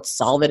quote unquote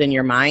solve it in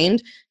your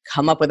mind,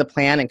 come up with a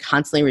plan and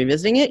constantly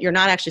revisiting it, you're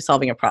not actually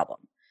solving a problem.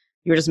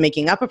 You're just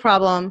making up a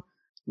problem,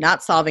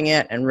 not solving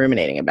it, and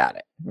ruminating about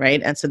it,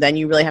 right? And so then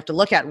you really have to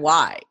look at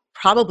why.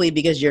 Probably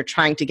because you're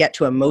trying to get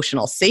to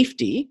emotional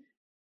safety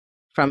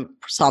from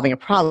solving a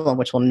problem,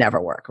 which will never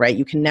work, right?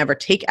 You can never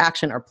take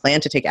action or plan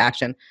to take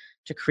action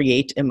to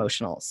create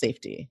emotional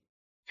safety.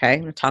 Okay,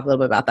 I'm going to talk a little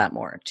bit about that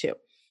more too.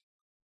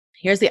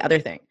 Here's the other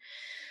thing,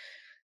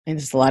 and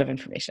this is a lot of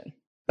information,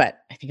 but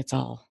I think it's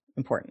all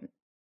important.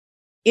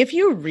 If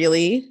you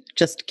really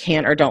just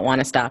can't or don't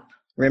want to stop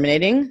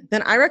ruminating,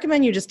 then I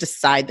recommend you just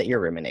decide that you're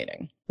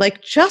ruminating.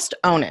 Like, just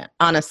own it,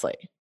 honestly.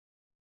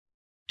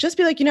 Just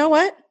be like, you know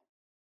what?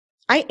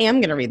 I am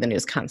going to read the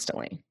news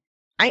constantly.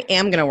 I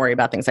am going to worry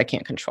about things I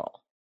can't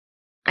control.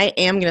 I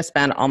am going to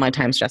spend all my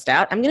time stressed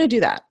out. I'm going to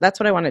do that.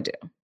 That's what I want to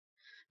do.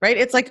 Right?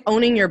 It's like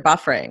owning your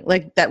buffering,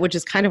 like that, which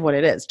is kind of what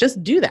it is.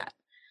 Just do that.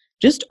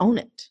 Just own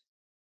it.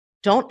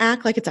 Don't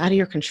act like it's out of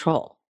your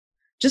control.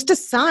 Just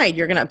decide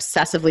you're going to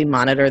obsessively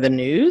monitor the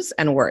news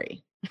and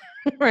worry,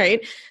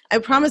 right? I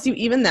promise you,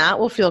 even that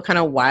will feel kind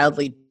of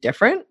wildly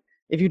different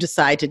if you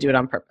decide to do it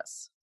on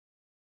purpose.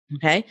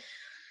 Okay?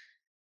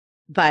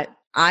 But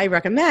I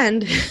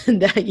recommend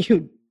that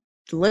you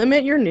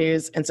limit your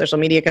news and social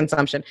media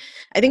consumption.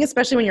 I think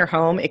especially when you're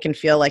home, it can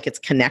feel like it's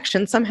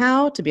connection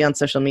somehow to be on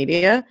social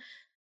media.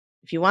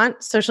 If you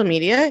want social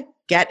media,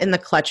 get in the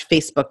Clutch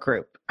Facebook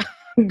group.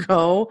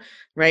 Go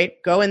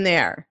in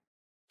there.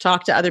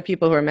 Talk to other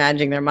people who are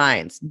managing their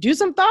minds. Do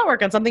some thought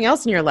work on something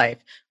else in your life,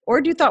 or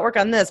do thought work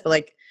on this,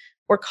 but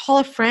or call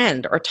a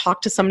friend, or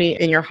talk to somebody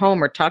in your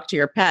home, or talk to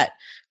your pet.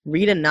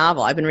 Read a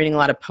novel. I've been reading a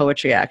lot of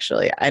poetry,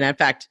 actually. And in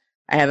fact,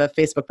 I have a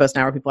Facebook post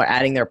now where people are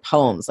adding their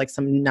poems, like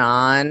some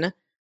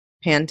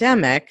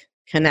non-pandemic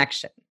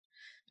connection.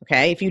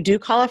 Okay? If you do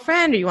call a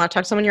friend or you want to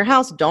talk to someone in your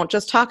house, don't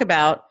just talk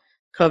about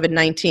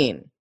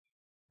COVID-19.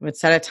 We'd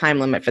set a time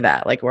limit for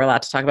that. Like, we're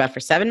allowed to talk about it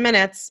for 7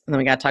 minutes, and then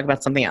we got to talk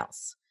about something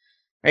else,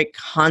 right?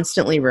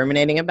 Constantly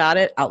ruminating about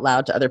it out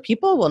loud to other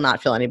people will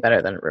not feel any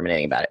better than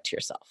ruminating about it to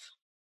yourself.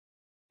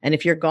 And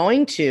if you're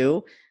going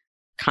to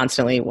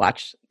constantly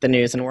watch the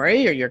news and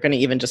worry, or you're going to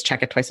even just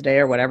check it twice a day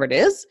or whatever it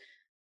is,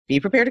 be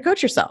prepared to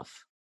coach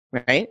yourself,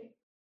 right?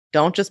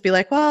 Don't just be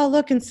like, well, I'll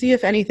look and see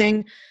if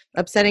anything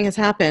upsetting has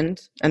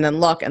happened, and then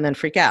look and then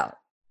freak out,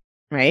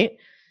 right?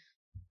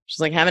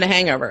 Just like having a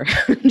hangover.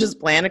 Just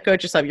plan to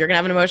coach yourself. You're going to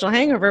have an emotional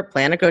hangover.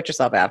 Plan to coach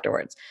yourself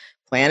afterwards.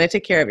 Plan to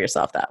take care of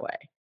yourself that way,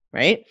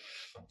 right?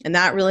 And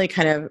that really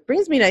kind of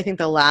brings me to, I think,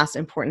 the last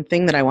important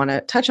thing that I want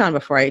to touch on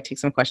before I take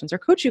some questions or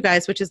coach you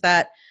guys, which is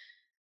that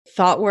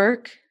thought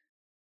work,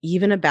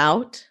 even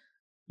about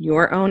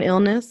your own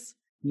illness,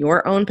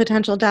 your own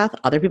potential death,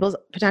 other people's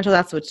potential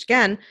deaths, which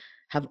again,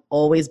 have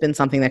always been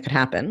something that could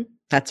happen.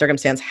 That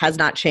circumstance has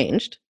not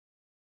changed,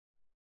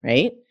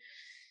 right?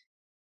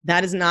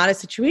 That is not a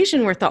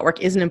situation where thought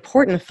work isn't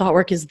important. Thought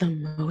work is the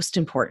most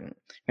important,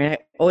 right?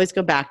 I always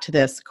go back to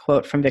this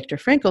quote from Viktor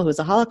Frankl, who's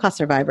a Holocaust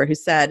survivor, who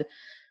said,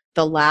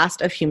 "The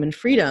last of human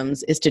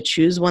freedoms is to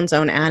choose one's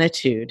own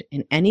attitude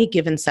in any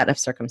given set of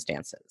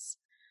circumstances,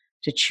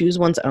 to choose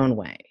one's own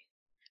way,"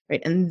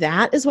 right? And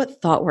that is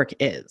what thought work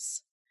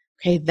is,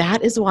 okay?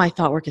 That is why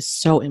thought work is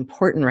so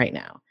important right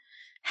now.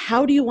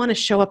 How do you want to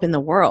show up in the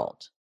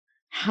world?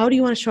 How do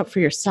you want to show up for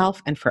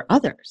yourself and for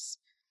others?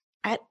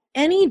 At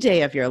any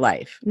day of your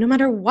life, no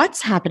matter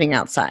what's happening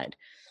outside,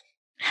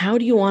 how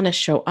do you want to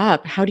show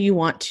up? How do you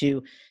want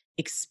to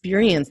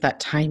experience that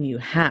time you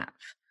have,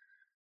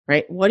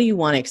 right? What do you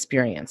want to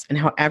experience? And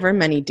however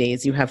many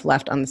days you have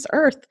left on this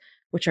earth,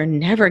 which are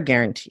never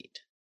guaranteed,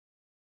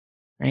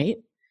 right?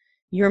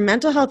 Your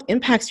mental health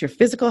impacts your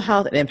physical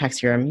health. It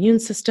impacts your immune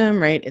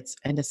system, right? It's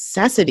a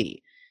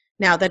necessity.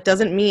 Now, that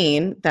doesn't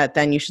mean that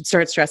then you should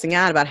start stressing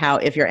out about how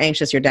if you're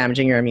anxious, you're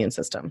damaging your immune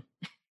system.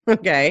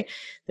 Okay?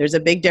 There's a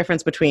big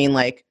difference between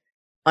like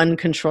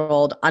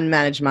uncontrolled,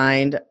 unmanaged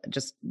mind,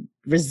 just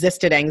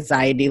resisted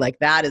anxiety. Like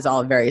that is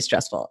all very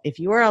stressful. If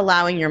you are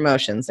allowing your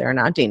emotions, they are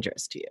not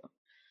dangerous to you.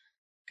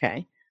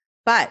 Okay?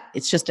 But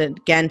it's just,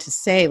 again, to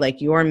say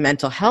like your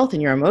mental health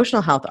and your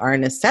emotional health are a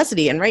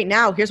necessity. And right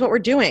now, here's what we're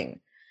doing.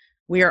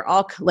 We are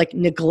all like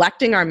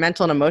neglecting our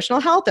mental and emotional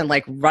health and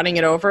like running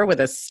it over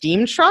with a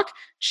steam truck,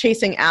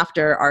 chasing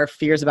after our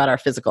fears about our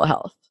physical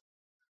health.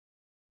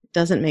 It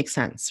doesn't make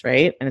sense,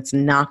 right? And it's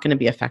not going to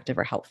be effective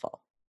or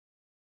helpful.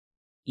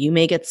 You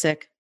may get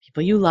sick.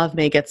 People you love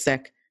may get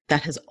sick.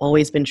 That has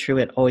always been true.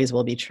 It always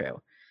will be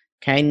true.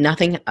 Okay?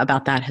 Nothing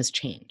about that has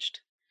changed.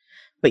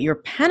 But your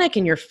panic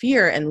and your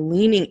fear and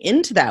leaning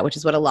into that, which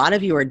is what a lot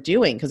of you are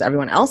doing because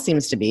everyone else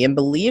seems to be, and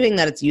believing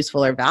that it's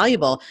useful or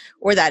valuable,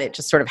 or that it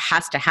just sort of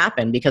has to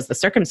happen because the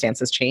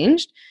circumstances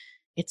changed,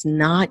 it's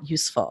not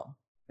useful,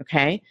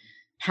 okay?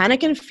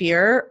 Panic and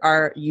fear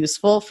are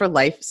useful for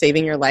life,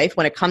 saving your life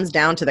when it comes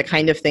down to the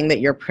kind of thing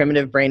that your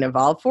primitive brain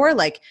evolved for.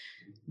 Like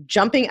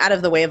jumping out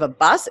of the way of a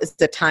bus is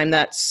the time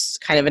that's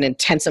kind of an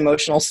intense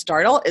emotional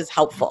startle is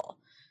helpful.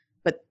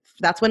 But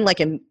that's when like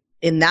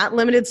in that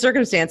limited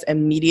circumstance,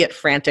 immediate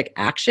frantic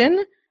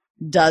action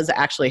does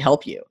actually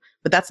help you.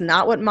 But that's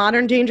not what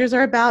modern dangers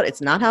are about.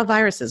 It's not how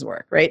viruses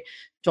work, right?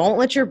 Don't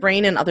let your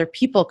brain and other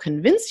people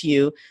convince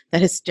you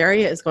that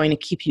hysteria is going to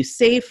keep you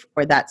safe,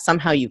 or that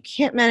somehow you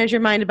can't manage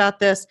your mind about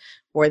this,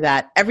 or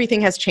that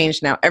everything has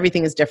changed now,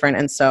 everything is different,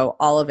 and so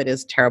all of it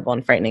is terrible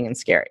and frightening and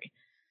scary,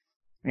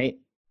 right?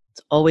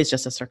 It's always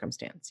just a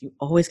circumstance. You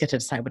always get to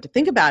decide what to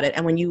think about it.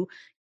 And when you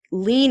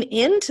lean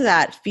into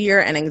that fear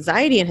and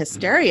anxiety and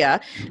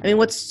hysteria, I mean,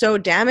 what's so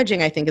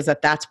damaging, I think, is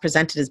that that's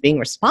presented as being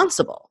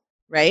responsible,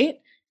 right?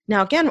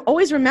 Now, again,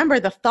 always remember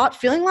the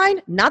thought-feeling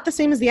line, not the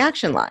same as the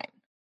action line,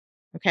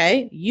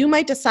 okay? You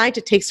might decide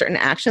to take certain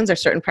actions or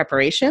certain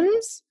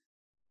preparations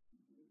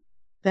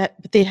but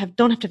they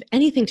don't have to have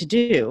anything to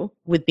do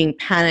with being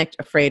panicked,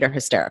 afraid, or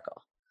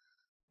hysterical,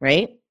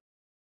 right?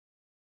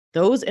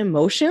 Those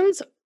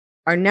emotions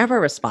are never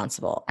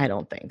responsible, I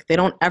don't think. They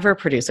don't ever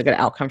produce a good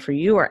outcome for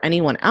you or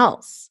anyone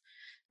else,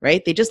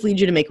 right? They just lead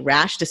you to make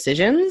rash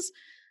decisions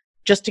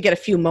just to get a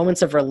few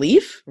moments of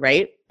relief,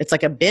 right? It's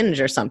like a binge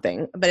or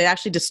something, but it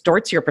actually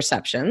distorts your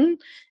perception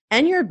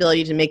and your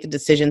ability to make the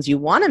decisions you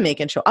want to make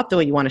and show up the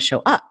way you want to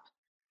show up,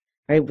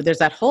 right? There's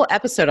that whole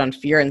episode on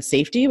fear and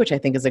safety, which I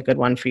think is a good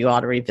one for you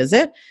all to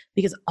revisit,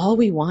 because all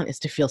we want is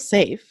to feel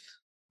safe,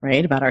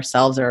 right? About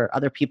ourselves or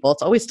other people.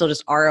 It's always still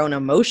just our own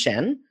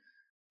emotion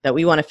that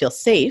we want to feel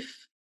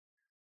safe.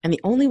 And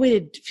the only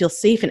way to feel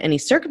safe in any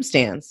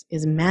circumstance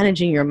is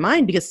managing your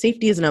mind, because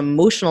safety is an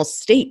emotional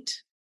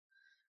state,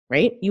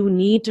 right? You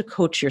need to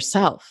coach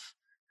yourself.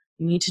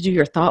 You need to do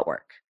your thought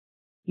work.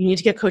 You need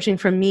to get coaching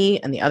from me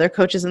and the other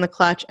coaches in the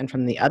Clutch and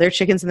from the other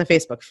chickens in the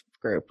Facebook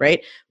group,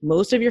 right?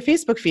 Most of your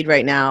Facebook feed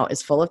right now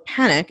is full of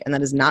panic, and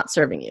that is not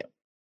serving you.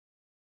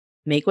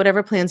 Make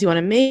whatever plans you want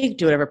to make,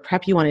 do whatever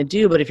prep you want to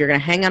do, but if you're going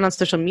to hang out on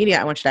social media,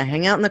 I want you to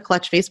hang out in the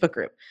Clutch Facebook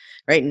group.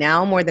 Right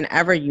now, more than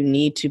ever, you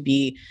need to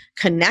be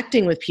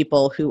connecting with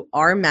people who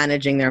are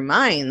managing their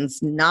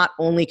minds, not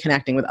only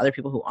connecting with other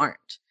people who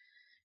aren't.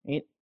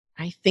 Right?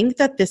 I think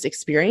that this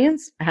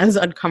experience, as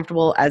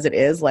uncomfortable as it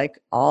is, like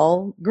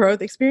all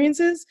growth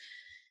experiences,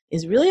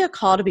 is really a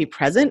call to be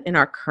present in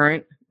our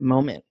current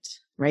moment.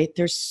 Right?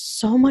 There's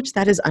so much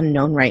that is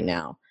unknown right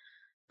now.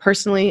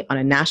 personally, on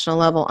a national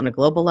level, on a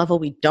global level.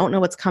 We don't know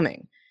what's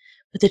coming.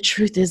 But the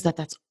truth is that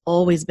that's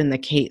always been the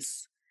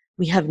case.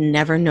 We have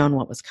never known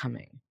what was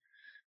coming.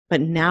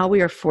 But now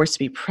we are forced to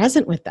be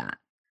present with that.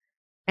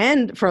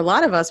 And for a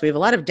lot of us, we have a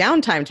lot of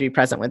downtime to be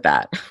present with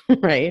that,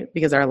 right?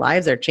 Because our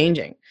lives are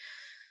changing.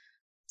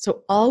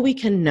 So all we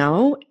can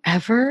know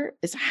ever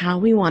is how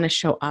we want to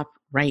show up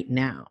right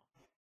now.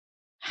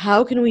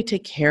 How can we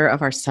take care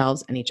of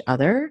ourselves and each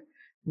other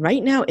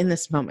right now in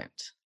this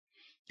moment?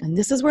 And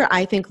this is where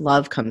I think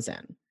love comes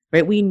in,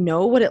 right? We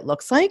know what it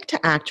looks like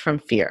to act from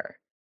fear.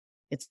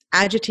 It's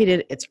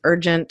agitated, it's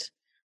urgent.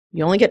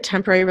 You only get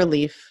temporary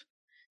relief.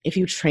 If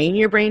you train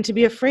your brain to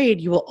be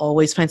afraid, you will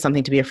always find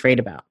something to be afraid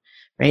about,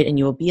 right? And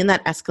you will be in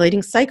that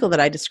escalating cycle that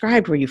I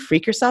described where you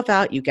freak yourself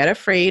out, you get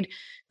afraid,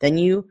 then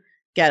you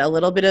get a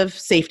little bit of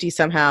safety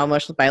somehow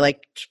emotional by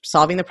like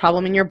solving the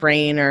problem in your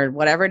brain or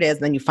whatever it is,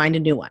 and then you find a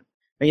new one.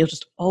 Right? You'll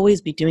just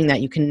always be doing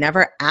that. You can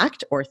never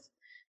act or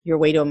your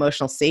way to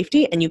emotional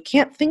safety, and you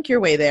can't think your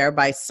way there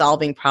by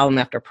solving problem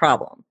after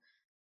problem,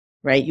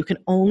 right? You can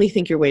only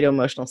think your way to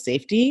emotional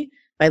safety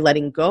by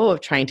letting go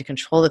of trying to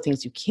control the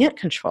things you can't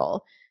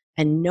control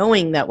and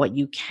knowing that what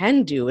you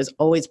can do is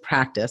always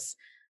practice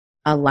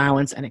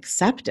allowance and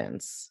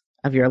acceptance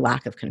of your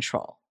lack of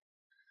control.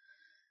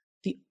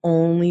 The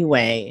only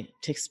way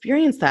to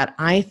experience that,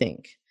 I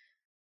think,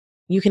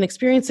 you can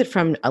experience it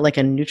from like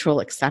a neutral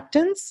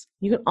acceptance.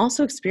 You can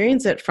also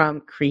experience it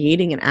from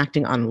creating and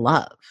acting on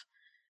love,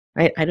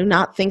 right? I do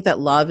not think that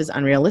love is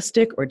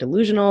unrealistic or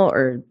delusional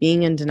or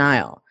being in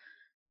denial,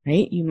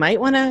 right? You might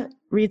want to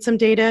read some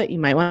data. You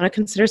might want to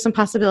consider some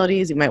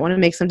possibilities. You might want to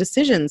make some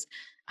decisions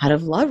out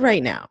of love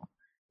right now.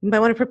 You might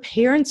want to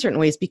prepare in certain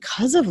ways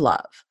because of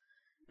love.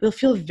 It'll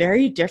feel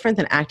very different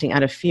than acting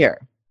out of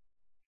fear,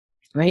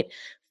 right?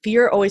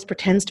 Fear always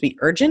pretends to be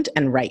urgent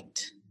and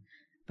right.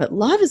 But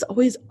love is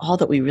always all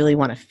that we really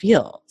want to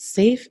feel,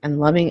 safe and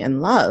loving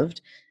and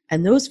loved.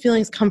 And those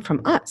feelings come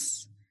from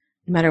us,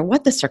 no matter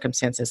what the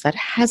circumstances. That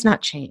has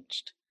not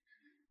changed.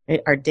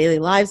 Right? Our daily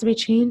lives may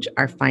change,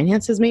 our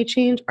finances may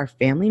change, our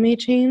family may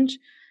change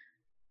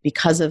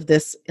because of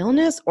this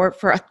illness or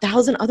for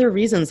 1,000 other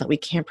reasons that we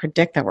can't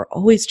predict that were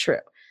always true.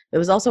 It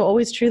was also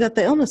always true that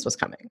the illness was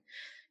coming.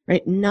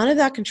 Right? None of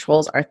that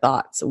controls our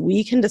thoughts.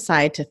 We can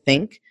decide to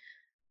think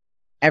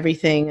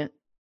everything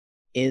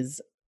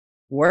is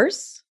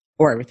worse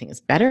or everything is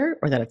better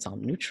or that it's all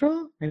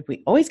neutral. Right?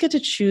 We always get to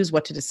choose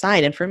what to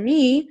decide. And for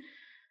me,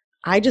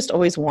 I just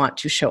always want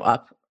to show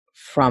up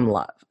from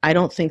love. I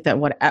don't think that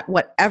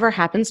whatever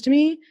happens to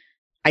me,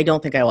 I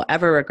don't think I will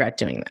ever regret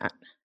doing that.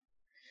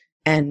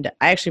 And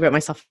I actually wrote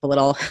myself a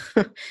little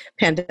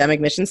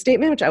pandemic mission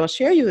statement, which I will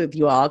share with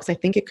you all because I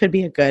think it could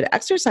be a good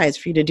exercise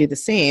for you to do the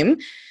same.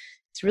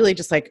 It's really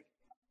just like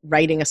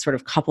writing a sort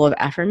of couple of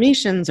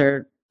affirmations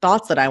or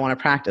thoughts that I want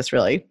to practice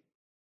really.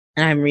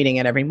 And I'm reading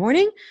it every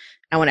morning.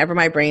 And whenever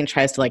my brain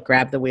tries to like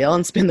grab the wheel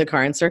and spin the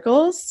car in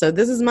circles, so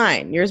this is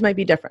mine. Yours might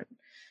be different.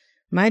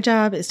 My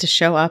job is to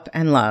show up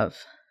and love.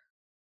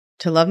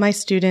 To love my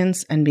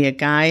students and be a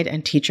guide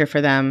and teacher for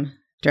them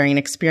during an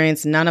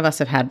experience none of us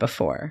have had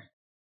before.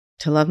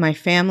 To love my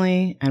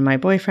family and my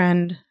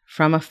boyfriend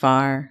from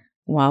afar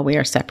while we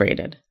are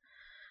separated.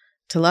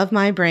 To love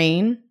my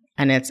brain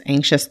and its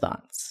anxious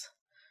thoughts.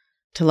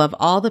 To love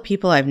all the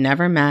people I've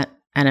never met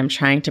and am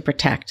trying to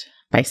protect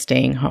by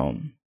staying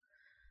home.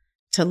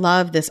 To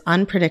love this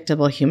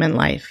unpredictable human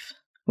life,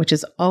 which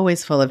is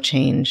always full of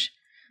change,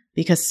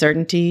 because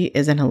certainty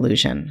is an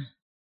illusion.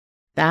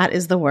 That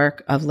is the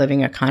work of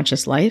living a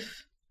conscious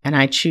life, and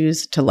I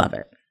choose to love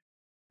it.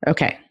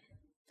 Okay,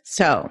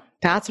 so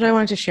that's what I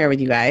wanted to share with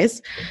you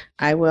guys.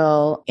 I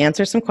will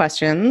answer some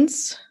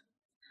questions.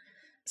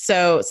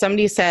 So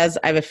somebody says,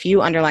 I have a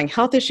few underlying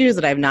health issues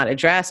that I have not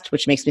addressed,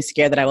 which makes me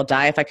scared that I will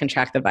die if I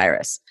contract the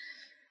virus.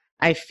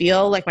 I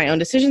feel like my own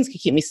decisions can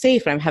keep me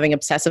safe, but I'm having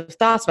obsessive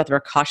thoughts about the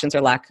precautions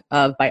or lack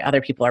of by other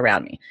people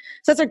around me.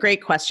 So that's a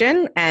great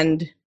question.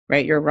 And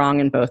right, you're wrong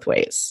in both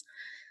ways.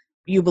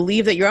 You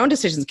believe that your own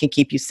decisions can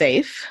keep you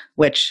safe,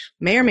 which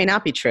may or may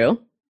not be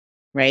true,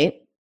 right?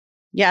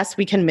 Yes,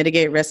 we can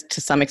mitigate risk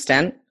to some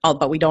extent,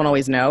 but we don't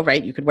always know,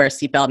 right? You could wear a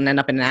seatbelt and end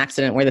up in an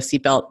accident where the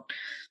seatbelt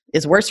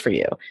is worse for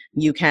you.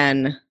 You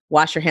can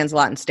wash your hands a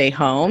lot and stay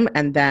home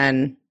and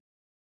then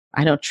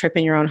trip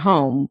in your own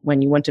home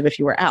when you wouldn't have if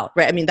you were out,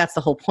 right? I mean, that's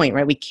the whole point,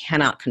 right? We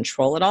cannot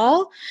control it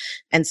all.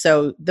 And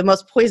so the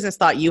most poisonous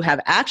thought you have,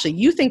 actually,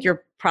 you think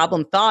your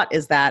problem thought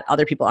is that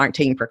other people aren't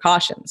taking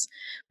precautions.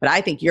 But I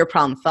think your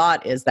problem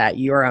thought is that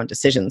your own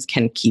decisions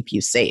can keep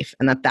you safe.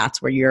 And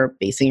that's where you're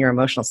basing your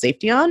emotional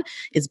safety on,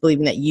 is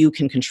believing that you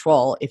can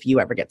control if you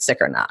ever get sick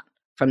or not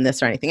from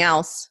this or anything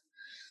else.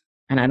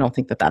 And I don't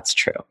think that that's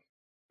true,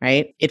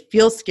 right? It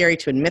feels scary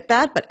to admit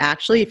that, but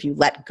actually, if you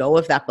let go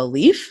of that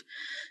belief,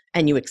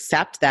 and you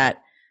accept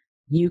that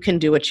you can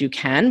do what you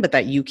can, but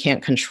that you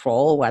can't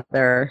control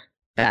whether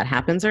that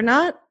happens or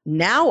not,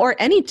 now or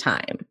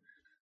anytime,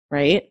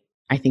 right?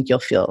 I think you'll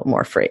feel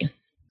more free.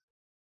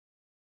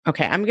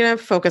 Okay, I'm going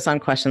to focus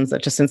on questions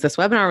that, just since this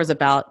webinar was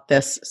about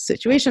this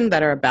situation,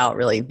 that are about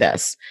really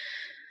this.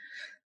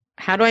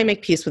 how do I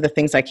make peace with the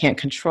things I can't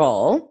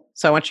control?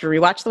 So I want you to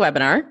rewatch the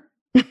webinar,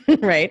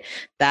 right?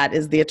 That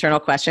is the eternal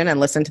question, and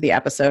listen to the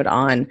episode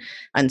on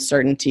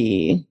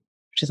uncertainty,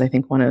 which is I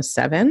think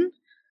 107.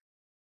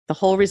 The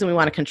whole reason we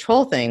want to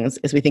control things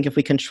is we think if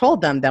we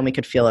controlled them, then we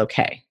could feel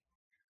okay.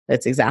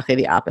 It's exactly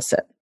the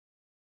opposite,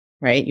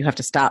 right? You have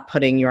to stop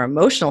putting your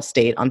emotional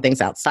state on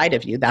things outside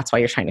of you. That's why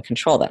you're trying to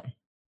control them.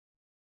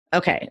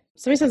 Okay.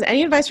 Somebody says,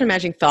 any advice for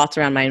managing thoughts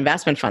around my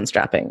investment funds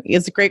dropping?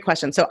 It's a great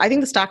question. So I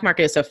think the stock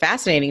market is so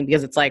fascinating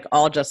because it's like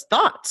all just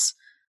thoughts.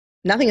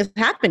 Nothing has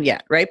happened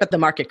yet, right? But the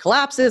market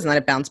collapses and then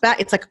it bounces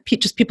back. It's like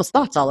just people's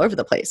thoughts all over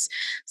the place.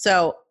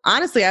 So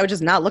honestly, I would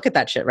just not look at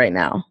that shit right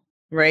now,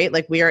 right?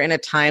 Like we are in a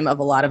time of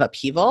a lot of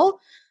upheaval.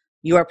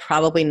 You are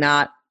probably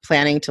not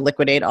planning to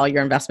liquidate all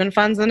your investment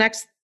funds in the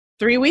next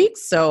 3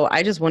 weeks. So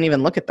I just won't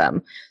even look at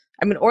them.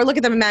 I mean, or look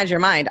at them and manage your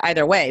mind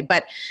either way.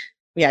 But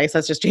yeah, I guess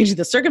that's just changing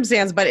the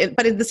circumstance. But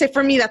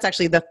for me, that's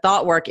actually the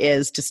thought work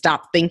is to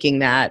stop thinking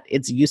that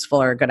it's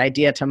useful or a good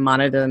idea to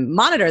monitor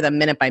them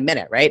minute by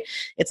minute, right?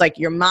 It's like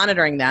you're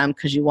monitoring them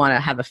because you want to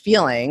have a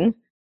feeling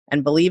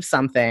and believe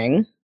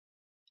something,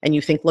 and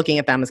you think looking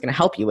at them is going to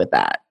help you with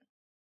that.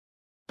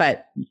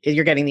 But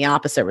you're getting the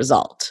opposite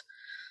result,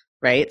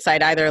 right? So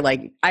I'd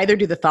either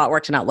do the thought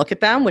work to not look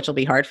at them, which will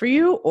be hard for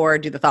you, or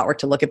do the thought work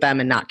to look at them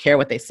and not care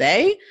what they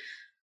say.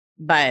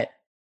 But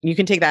you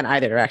can take that in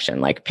either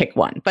direction, like pick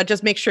one. But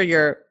just make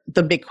sure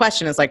the big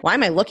question is like, why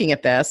am I looking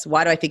at this?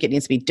 Why do I think it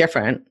needs to be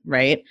different,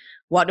 right?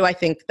 What do I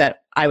think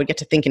that I would get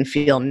to think and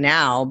feel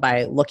now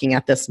by looking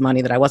at this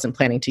money that I wasn't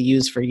planning to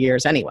use for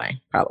years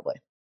anyway, probably.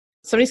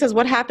 Somebody says,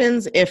 what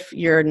happens if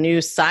your new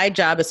side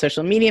job is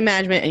social media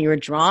management and you were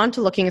drawn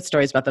to looking at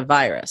stories about the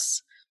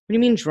virus? What do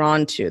you mean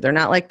drawn to? They're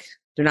not like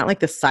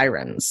the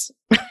sirens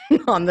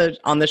on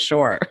the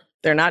shore.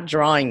 They're not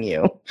drawing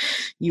you.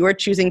 You are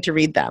choosing to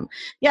read them.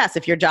 Yes,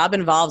 if your job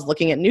involves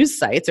looking at news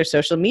sites or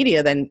social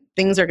media, then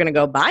things are going to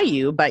go by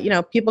you. But,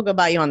 people go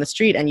by you on the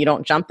street and you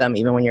don't jump them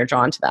even when you're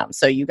drawn to them.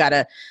 So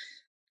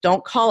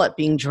don't call it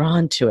being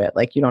drawn to it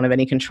like you don't have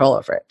any control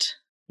over it.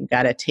 You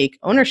got to take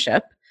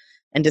ownership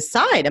and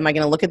decide, am I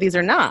going to look at these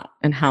or not?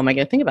 And how am I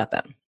going to think about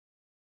them?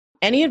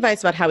 Any advice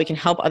about how we can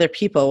help other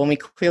people when we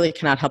clearly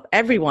cannot help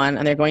everyone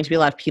and there are going to be a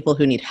lot of people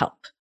who need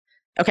help?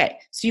 Okay,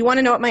 so you want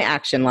to know what my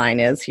action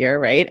line is here,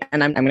 right?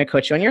 And I'm going to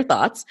coach you on your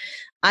thoughts.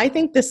 I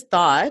think this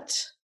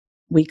thought,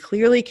 we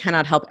clearly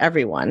cannot help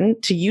everyone,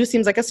 to you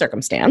seems like a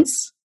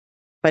circumstance,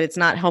 but it's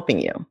not helping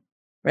you,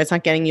 right? It's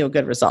not getting you a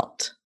good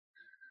result.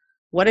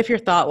 What if your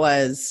thought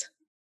was,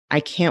 I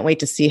can't wait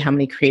to see how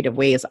many creative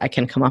ways I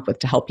can come up with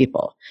to help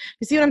people?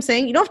 You see what I'm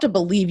saying? You don't have to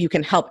believe you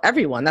can help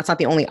everyone. That's not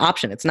the only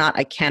option. It's not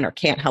I can or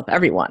can't help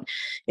everyone.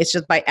 It's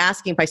just by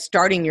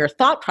starting your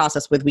thought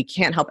process with we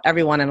can't help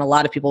everyone and a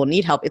lot of people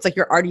need help. It's like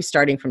you're already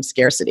starting from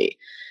scarcity.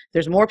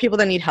 There's more people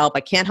that need help.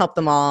 I can't help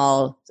them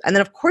all. And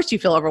then of course you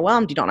feel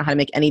overwhelmed. You don't know how to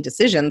make any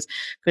decisions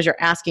because you're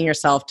asking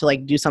yourself to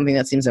do something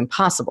that seems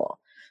impossible.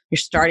 You're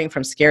starting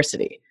from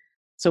scarcity.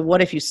 So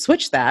what if you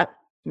switch that,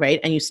 right?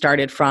 And you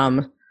started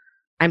from,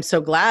 I'm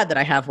so glad that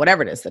I have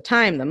whatever it is, the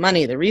time, the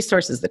money, the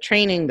resources, the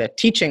training, the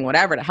teaching,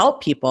 whatever to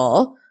help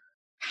people.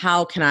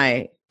 How can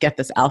I get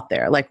this out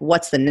there?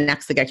 What's the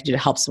next thing I could do to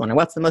help someone? Or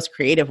what's the most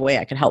creative way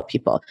I could help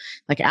people?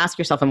 Ask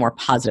yourself a more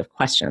positive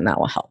question and that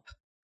will help.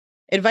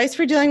 Advice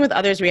for dealing with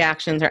others'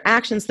 reactions or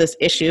actions to this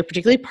issue,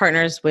 particularly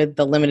partners with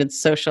the limited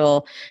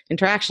social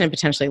interaction and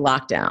potentially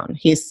lockdown.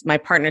 My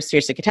partner's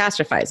seriously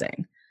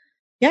catastrophizing.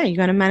 Yeah, you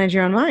got to manage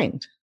your own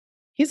mind.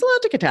 He's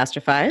allowed to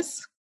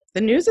catastrophize.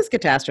 The news is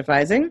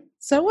catastrophizing.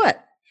 So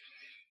what?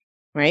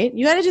 Right?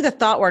 You got to do the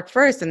thought work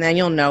first, and then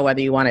you'll know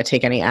whether you want to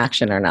take any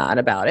action or not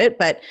about it.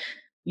 But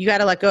you got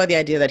to let go of the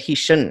idea that he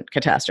shouldn't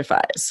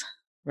catastrophize,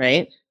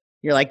 right?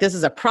 You're like, this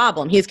is a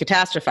problem. He's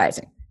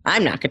catastrophizing.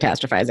 I'm not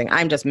catastrophizing.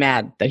 I'm just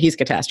mad that he's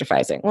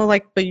catastrophizing. Well,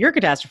 but you're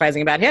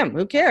catastrophizing about him.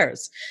 Who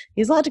cares?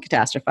 He's allowed to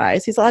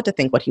catastrophize. He's allowed to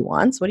think what he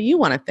wants. What do you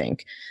want to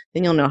think?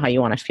 Then you'll know how you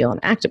want to feel and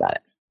act about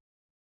it.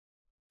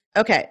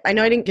 Okay, I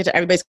know I didn't get to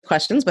everybody's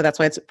questions, but that's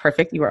why it's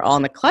perfect. You are all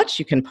in the clutch.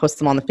 You can post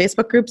them on the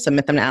Facebook group,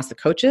 submit them to Ask the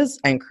Coaches.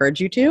 I encourage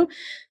you to.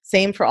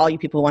 Same for all you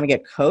people who want to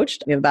get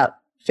coached. We have about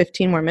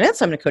 15 more minutes.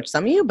 So I'm going to coach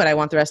some of you, but I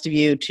want the rest of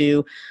you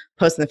to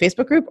post in the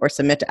Facebook group or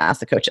submit to Ask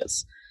the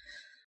Coaches.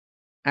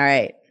 All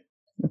right,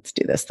 let's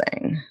do this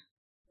thing.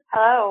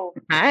 Hello.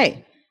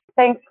 Hi.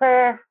 Thanks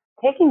for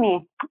taking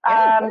me.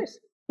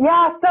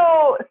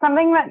 So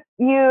something that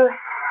you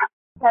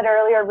said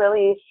earlier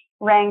really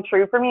rang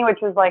true for me, which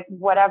was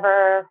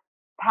whatever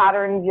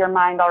patterns your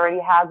mind already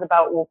has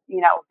about,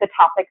 the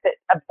topic that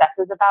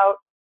obsesses about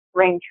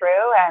ring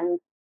true. And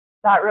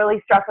that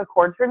really struck a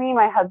chord for me.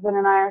 My husband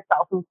and I are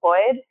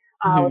self-employed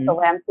with the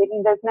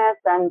landscaping business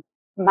and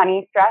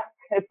money stress.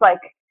 It's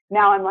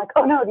now I'm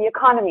oh no, the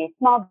economy,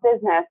 small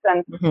business.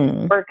 And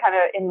we're kind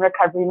of in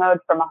recovery mode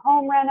from a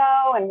home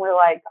reno. And we're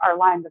our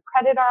lines of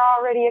credit are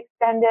already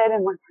extended.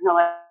 And we're kind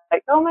of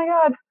oh my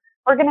God,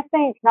 we're going to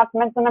sink, not to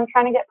mention I'm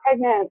trying to get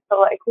pregnant.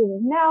 So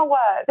now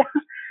what?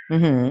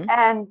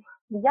 And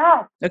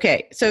yeah.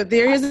 Okay. So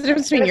there is a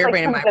difference between your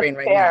brain and my brain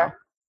right now.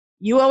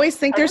 You always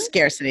think there's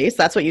scarcity. So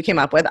that's what you came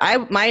up with.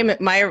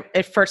 My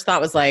first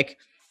thought was like,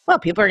 well,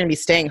 people are going to be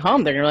staying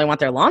home. They're going to really want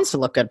their lawns to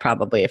look good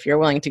probably. If you're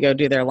willing to go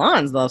do their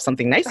lawns, they'll have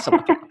something nice to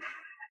look at.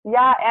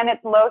 Yeah, and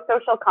it's low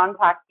social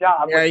contact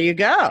job. There you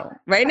go.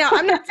 Right now,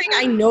 I'm not saying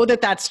I know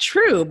that that's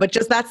true, but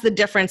just that's the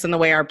difference in the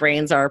way our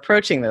brains are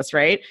approaching this,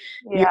 right?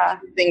 Yeah.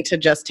 You're choosing to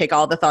just take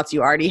all the thoughts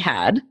you already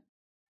had.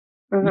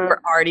 Mm-hmm. You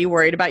were already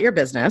worried about your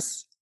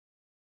business,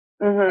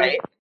 right?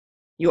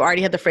 You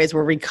already had the phrase,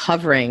 we're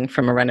recovering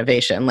from a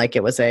renovation, like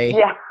it was a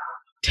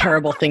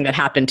terrible thing that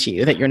happened to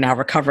you that you're now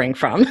recovering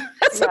from. No,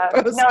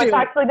 it's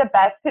actually the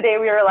best. Today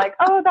we were like,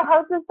 oh, the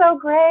house is so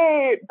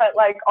great, but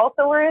like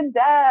also we're in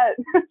debt.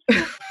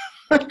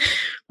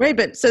 Right,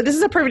 but so this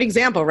is a perfect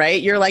example,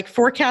 right? You're like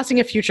forecasting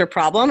a future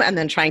problem and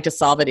then trying to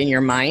solve it in your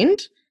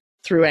mind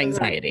through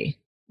anxiety.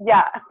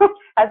 Yeah,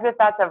 as if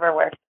that's ever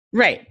worked.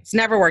 Right, it's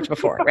never worked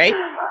before, right?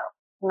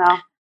 No.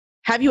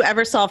 Have you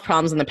ever solved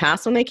problems in the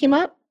past when they came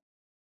up?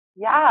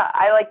 Yeah,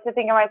 I like to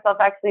think of myself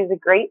actually as a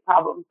great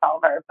problem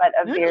solver, but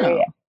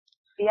okay,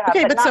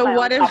 but so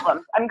what if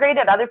problems. I'm great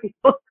at other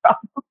people's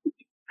problems.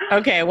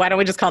 Okay, why don't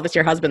we just call this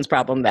your husband's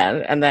problem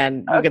then, and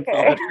then you can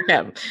solve it for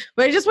him.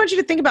 But I just want you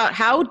to think about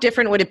how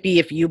different would it be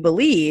if you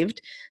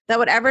believed that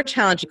whatever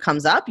challenge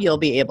comes up, you'll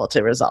be able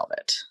to resolve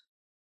it.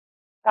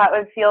 That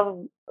would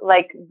feel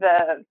like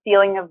the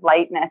feeling of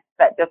lightness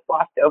that just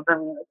washed over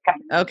me was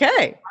kind of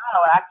wow,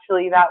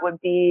 actually that would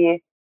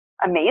be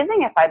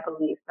amazing if I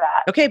believed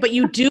that. Okay, but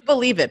you do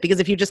believe it, because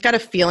if you just got a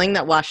feeling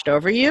that washed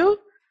over you,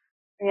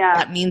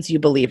 that means you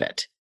believe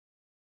it.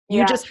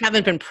 You just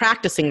haven't been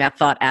practicing that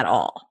thought at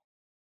all.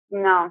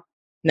 No.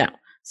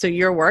 So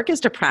your work is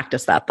to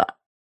practice that thought.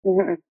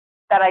 Mm-hmm.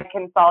 That I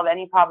can solve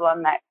any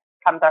problem that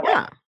comes our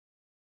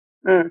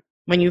way.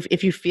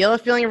 If you feel a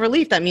feeling of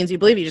relief, that means you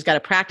believe. You just got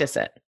to practice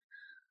it.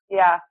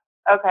 Yeah.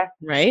 Okay.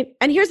 Right?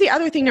 And here's the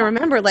other thing to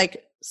remember,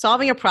 like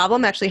solving a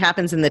problem actually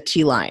happens in the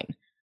T line.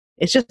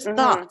 It's just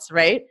thoughts,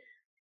 right?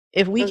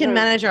 If we can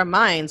manage our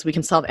minds, we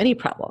can solve any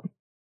problem.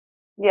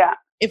 Yeah.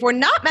 If we're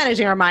not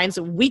managing our minds,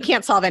 we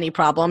can't solve any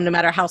problem, no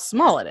matter how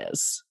small it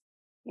is.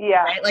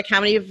 Yeah. Right? Like how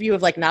many of you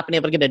have like not been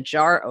able to get a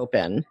jar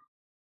open,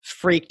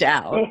 freaked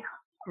out,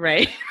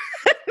 right?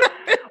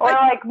 Or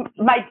like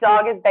my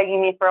dog is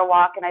begging me for a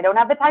walk and I don't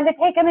have the time to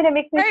take him and it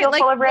makes me feel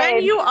full of rage.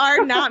 When you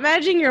are not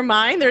managing your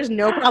mind, there's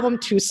no problem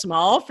too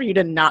small for you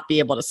to not be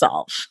able to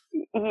solve.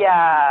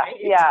 Yeah. Right?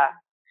 Yeah.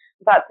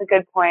 That's a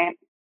good point.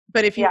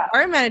 But if you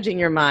are managing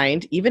your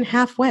mind, even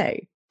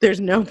halfway,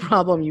 there's no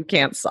problem you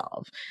can't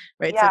solve,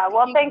 right? Yeah,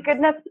 so thank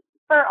goodness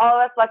for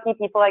all us lucky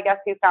people, I guess,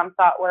 who found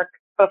thought work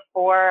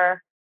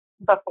before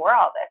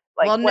all this.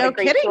 Like, well, no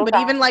kidding, but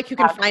even like you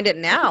can find it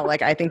now.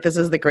 Like, I think this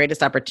is the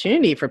greatest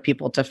opportunity for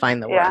people to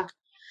find the work,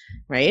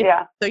 right?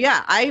 Yeah. So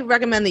I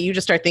recommend that you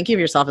just start thinking of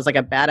yourself as like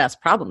a badass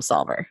problem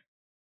solver.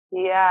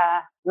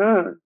 Yeah.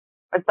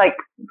 It's like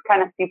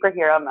kind of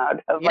superhero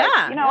mode of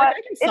like, you know what,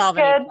 it's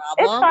good,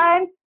 it's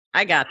fine.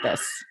 I got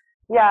this.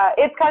 Yeah,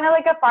 it's kind of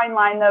like a fine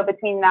line though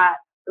between that,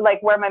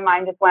 like where my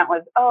mind just went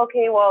was, oh,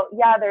 okay, well,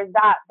 yeah, there's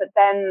that, but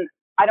then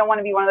I don't want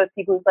to be one of those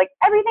people who's like,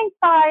 everything's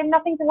fine,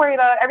 nothing to worry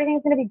about,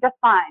 everything's going to be just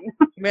fine.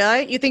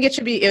 Really? You think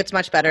it's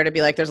much better to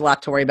be like, there's a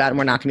lot to worry about and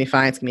we're not going to be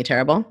fine, it's going to be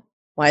terrible?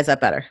 Why is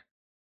that better?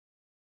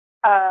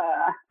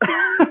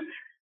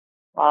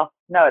 Well,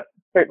 no, it's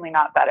certainly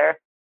not better.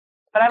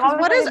 But I'm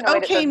what does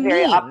okay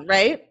mean,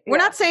 right? Yeah. We're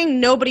not saying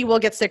nobody will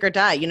get sick or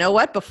die. You know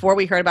what? Before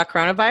we heard about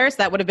coronavirus,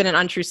 that would have been an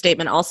untrue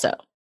statement also.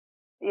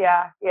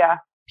 Yeah.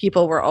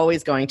 People were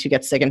always going to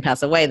get sick and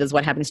pass away. This is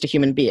what happens to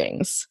human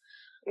beings.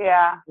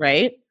 Yeah.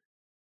 Right?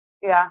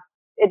 Yeah.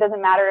 It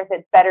doesn't matter if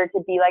it's better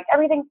to be like,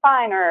 everything's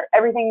fine or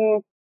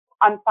everything's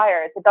on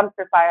fire. It's a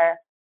dumpster fire.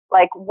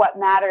 Like, what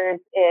matters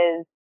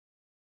is,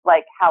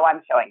 like, how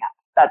I'm showing up.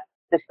 That's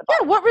just the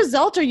problem. Yeah, what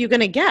result are you going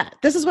to get?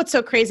 This is what's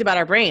so crazy about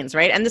our brains,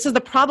 right? And this is the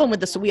problem with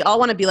this. So we all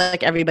want to be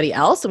like everybody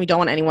else, and we don't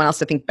want anyone else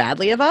to think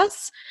badly of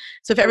us.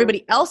 So if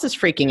everybody else is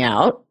freaking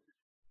out,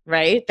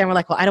 right, then we're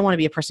like, well, I don't want to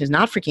be a person who's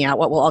not freaking out.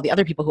 What will all the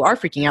other people who are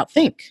freaking out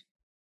think?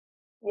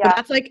 Yeah, but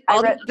that's like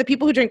all the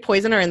people who drink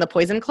poison are in the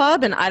poison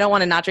club, and I don't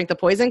want to not drink the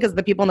poison because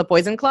the people in the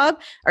poison club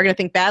are going to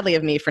think badly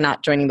of me for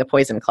not joining the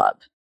poison club.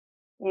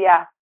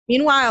 Yeah.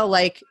 Meanwhile,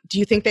 like, do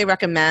you think they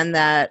recommend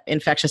that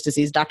infectious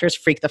disease doctors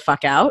freak the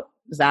fuck out?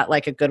 Is that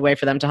like a good way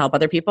for them to help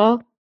other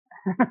people?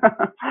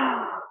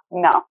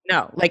 No.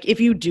 Like, if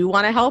you do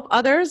want to help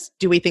others,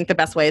 do we think the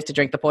best way is to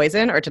drink the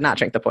poison or to not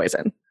drink the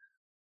poison?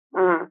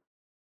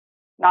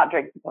 Not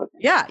drink the poison.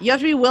 Yeah. You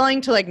have to be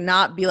willing to like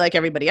not be like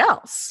everybody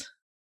else.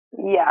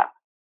 Yeah.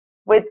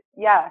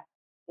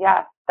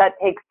 That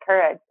takes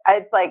courage.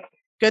 It's like,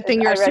 good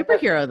thing you're a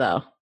superhero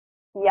though.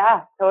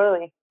 Yeah,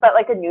 totally. But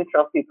like a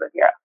neutral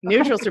superhero.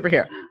 Neutral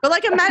superhero. But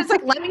like imagine it's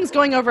like lemmings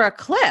going over a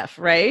cliff,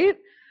 right?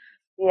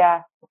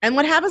 Yeah. And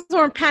what happens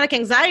when panic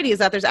anxiety is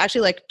that there's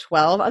actually like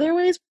 12 other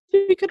ways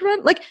we could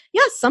run. Like,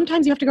 yes,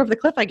 sometimes you have to go over the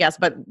cliff, I guess,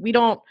 but we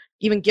don't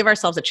even give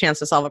ourselves a chance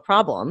to solve a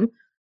problem,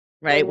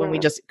 right? When we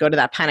just go to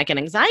that panic and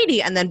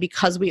anxiety. And then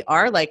because we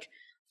are like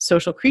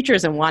social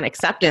creatures and want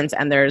acceptance,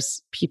 and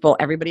there's people,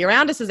 everybody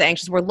around us is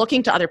anxious. We're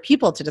looking to other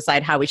people to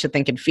decide how we should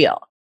think and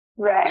feel.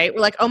 Right?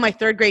 We're like, oh, my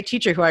third grade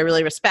teacher who I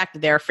really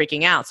respect, they're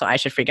freaking out, so I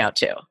should freak out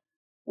too.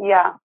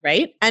 Yeah.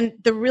 Right? And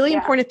the really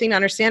important thing to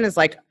understand is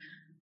like,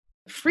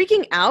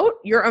 freaking out,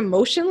 your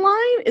emotion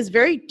line is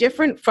very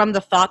different from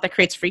the thought that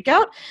creates freak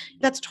out.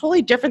 That's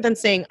totally different than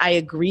saying, I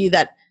agree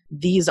that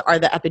these are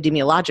the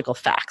epidemiological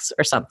facts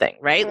or something,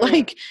 right?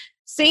 Like,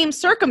 same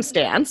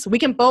circumstance. We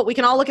can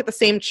all look at the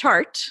same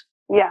chart.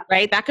 Yeah.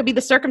 Right? That could be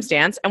the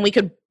circumstance, and we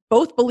could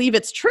both believe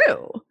it's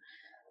true.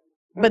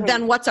 But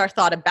then what's our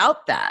thought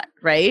about that,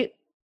 right?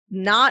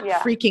 Not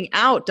freaking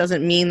out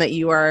doesn't mean that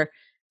you are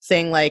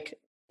saying like,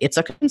 it's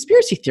a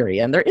conspiracy theory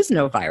and there is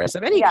no virus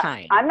of any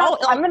kind.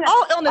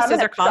 All illnesses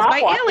are caused by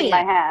aliens.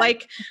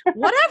 Like,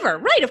 whatever.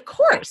 Right, of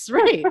course.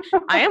 Right.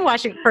 I am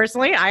washing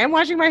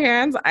my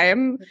hands. I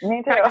am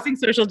practicing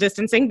social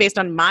distancing based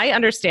on my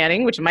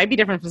understanding, which might be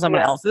different from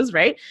someone else's,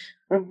 right?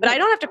 But I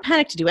don't have to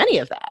panic to do any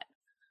of that.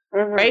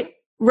 Right?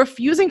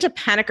 Refusing to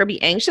panic or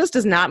be anxious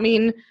does not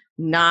mean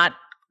not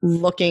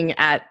looking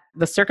at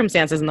the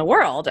circumstances in the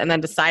world and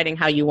then deciding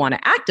how you want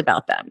to act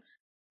about them.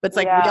 But it's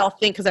like we all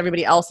think because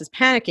everybody else is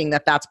panicking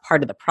that that's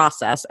part of the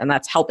process and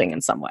that's helping in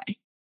some way.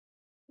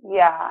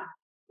 Yeah.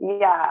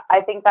 Yeah.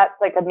 I think that's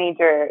like a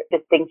major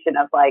distinction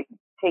of like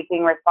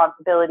taking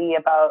responsibility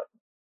about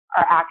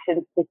our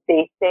actions to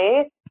stay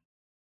safe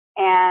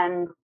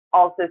and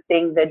also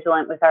staying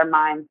vigilant with our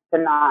minds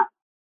to not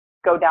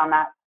go down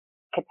that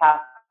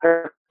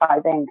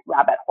catastrophizing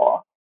rabbit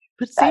hole.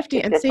 But safety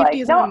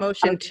is an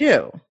emotion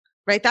too.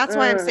 Right? That's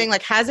why I'm saying,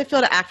 like, how does it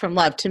feel to act from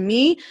love? To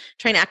me,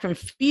 trying to act from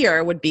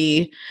fear would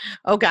be,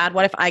 oh God,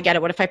 what if I get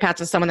it? What if I pass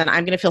to someone? Then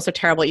I'm going to feel so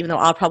terrible, even though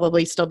I'll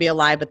probably still be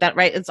alive. But that,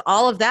 right? It's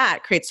all of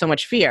that creates so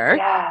much fear.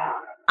 Yeah.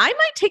 I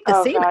might take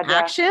the same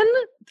action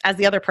as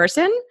the other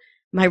person.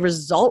 My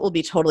result will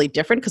be totally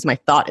different because my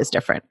thought is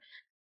different.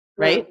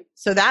 Right?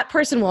 So that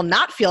person will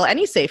not feel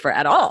any safer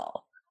at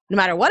all, no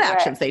matter what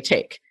actions they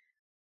take.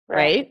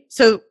 Right?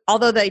 So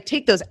although they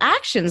take those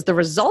actions, the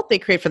result they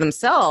create for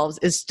themselves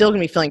is still going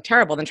to be feeling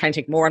terrible than trying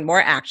to take more and more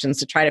actions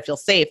to try to feel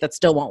safe. That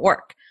still won't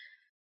work.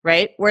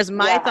 Right? Whereas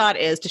my thought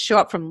is to show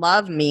up from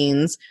love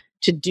means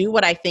to do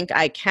what I think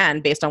I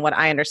can based on what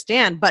I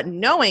understand, but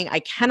knowing I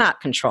cannot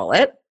control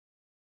it.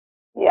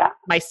 Yeah.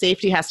 My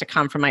safety has to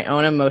come from my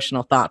own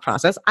emotional thought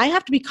process. I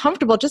have to be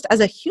comfortable just as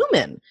a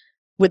human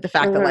with the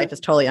fact that life is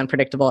totally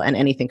unpredictable and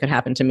anything could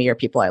happen to me or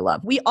people I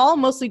love. We all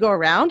mostly go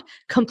around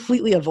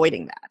completely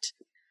avoiding that.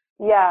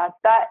 Yeah,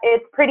 that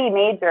it's pretty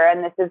major.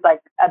 And this is like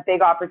a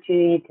big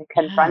opportunity to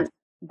confront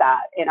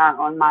that in our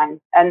own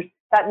minds. And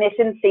that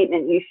mission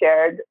statement you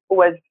shared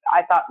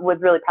I thought was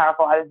really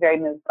powerful. I was very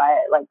moved by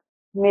it. Like,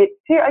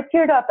 I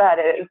teared up at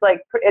it. It's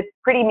like, it's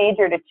pretty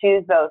major to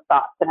choose those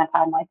thoughts in a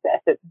time like this.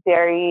 It's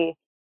very,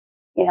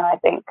 I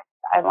think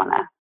I'm going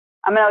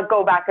to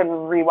go back and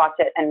rewatch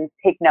it and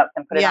take notes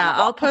and put it on.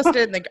 I'll post it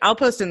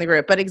in the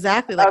group. But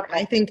exactly, like,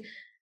 I think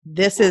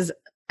this is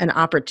an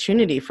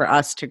opportunity for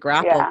us to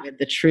grapple with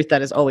the truth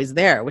that is always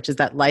there, which is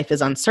that life is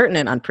uncertain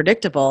and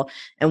unpredictable,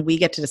 and we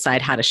get to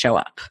decide how to show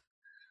up.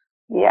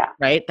 Yeah.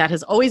 Right? That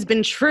has always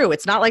been true.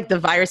 It's not like the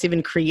virus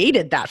even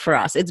created that for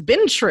us. It's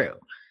been true.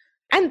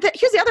 And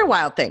here's the other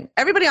wild thing.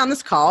 Everybody on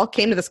this call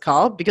came to this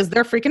call because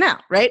they're freaking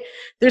out, right?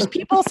 There's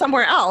people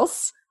somewhere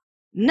else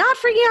not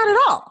freaking out at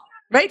all,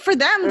 right? For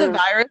them, the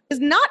virus is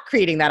not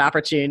creating that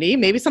opportunity.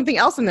 Maybe something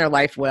else in their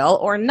life will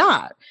or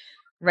not,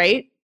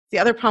 right? The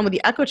other problem with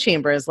the echo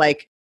chamber is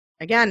like,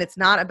 again, it's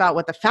not about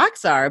what the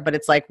facts are, but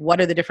it's like, what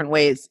are the different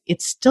ways?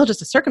 It's still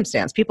just a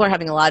circumstance. People are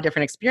having a lot of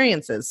different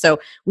experiences. So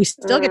we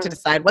still get to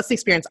decide what's the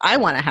experience I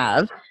want to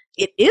have.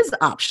 It is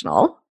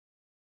optional.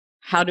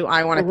 How do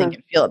I want to think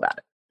and feel about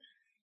it?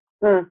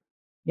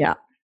 Yeah.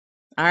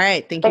 All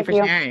right. Thank you for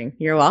sharing.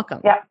 You're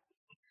welcome. Yeah.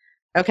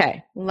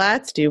 Okay.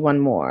 Let's do one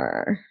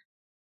more.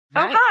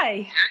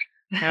 Hi.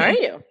 How are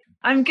you?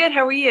 I'm good.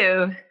 How are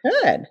you?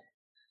 Good.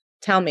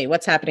 Tell me,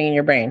 what's happening in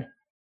your brain?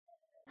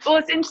 Well,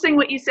 it's interesting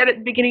what you said at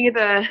the beginning of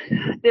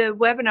the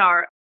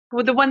webinar.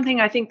 Well, the one thing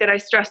I think that I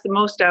stress the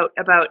most out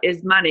about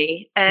is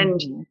money.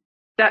 And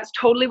that's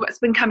totally what's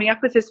been coming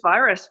up with this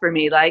virus for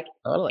me. Like,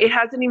 it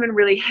hasn't even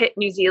really hit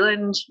New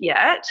Zealand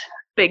yet,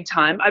 big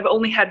time. I've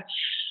only had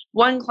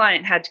one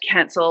client had to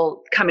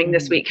cancel coming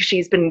this week because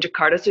she's been in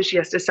Jakarta, so she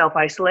has to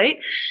self-isolate.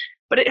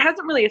 But it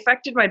hasn't really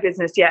affected my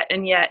business yet.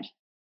 And yet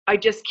I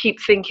just keep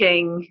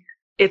thinking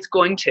it's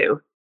going to.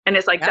 And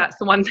it's like, that's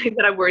the one thing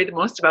that I worry the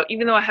most about.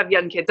 Even though I have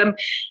young kids,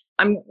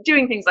 I'm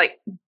doing things like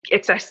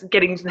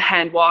getting the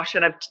hand wash,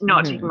 and I've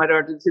not taken my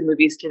daughter to the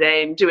movies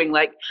today. I'm doing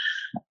like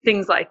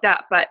things like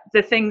that. But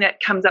the thing that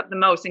comes up the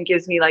most and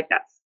gives me like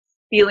that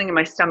feeling in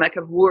my stomach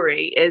of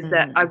worry is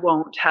that I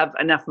won't have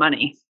enough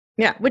money.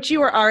 Yeah, which you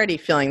were already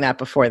feeling that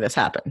before this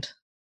happened.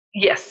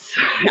 Yes,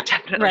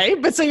 definitely.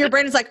 Right? But so your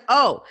brain is like,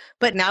 oh,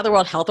 but now the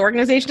World Health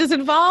Organization is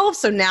involved.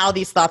 So now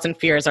these thoughts and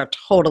fears are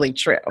totally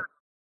true.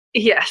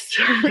 Yes.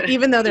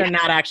 Even though they're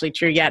not actually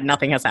true yet,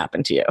 nothing has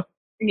happened to you.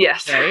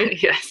 Yes. Right?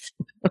 Yes.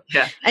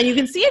 Yeah. And you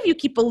can see if you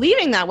keep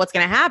believing that, what's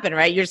going to happen,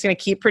 right? You're just going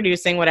to keep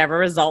producing whatever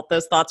result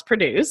those thoughts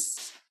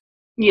produce.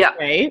 Yeah.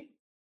 Right.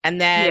 And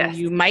then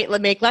you might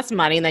make less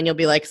money. And then you'll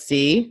be like,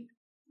 see,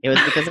 it was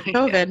because of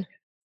COVID. Yeah.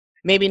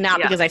 Maybe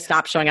not because I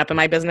stopped showing up in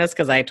my business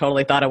because I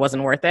totally thought it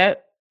wasn't worth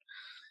it.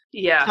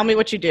 Yeah. Tell me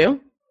what you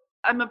do.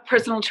 I'm a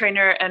personal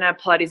trainer and a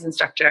Pilates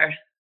instructor.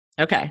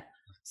 Okay.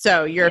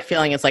 So your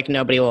feeling is like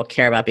nobody will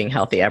care about being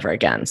healthy ever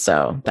again.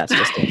 So that's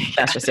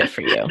just it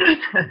for you.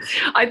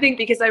 I think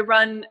because I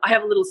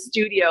have a little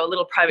studio, a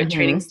little private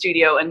training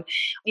studio, and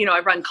I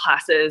run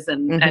classes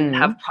and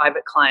have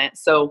private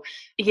clients. So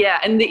yeah,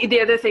 and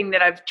the other thing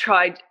that I've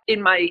tried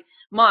in my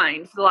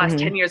mind for the last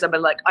 10 years, I've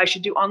been like, I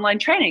should do online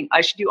training.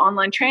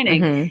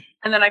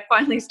 And then I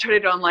finally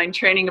started online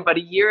training about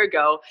a year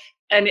ago.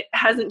 And it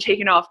hasn't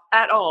taken off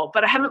at all,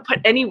 but I haven't put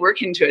any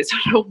work into it. So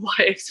I don't know why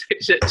I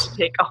expected it to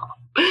take off.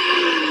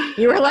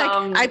 You were like,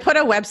 I put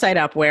a website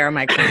up. Where are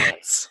my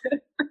clients?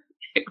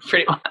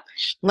 Pretty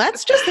much.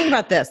 Let's just think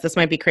about this. This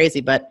might be crazy,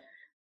 but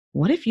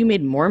what if you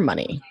made more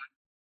money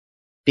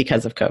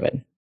because of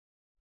COVID?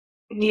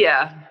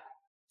 Yeah.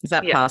 Is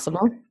that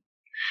possible?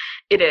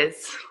 It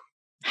is.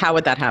 How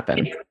would that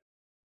happen?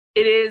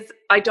 It is.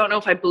 I don't know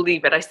if I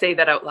believe it. I say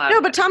that out loud. No,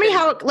 but tell me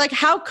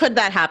how could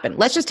that happen?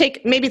 Let's just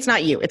take, maybe it's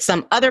not you. It's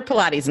some other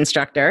Pilates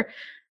instructor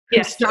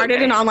who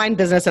started an online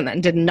business and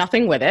then did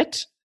nothing with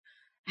it.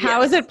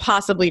 How is it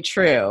possibly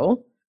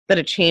true that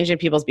a change in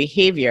people's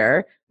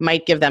behavior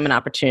might give them an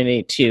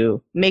opportunity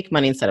to make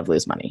money instead of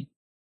lose money?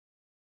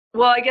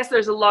 Well, I guess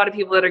there's a lot of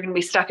people that are going to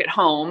be stuck at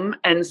home.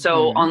 And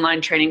so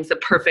online training is the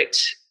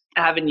perfect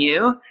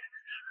avenue.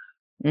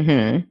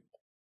 Mm-hmm.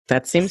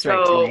 That seems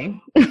right to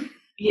me.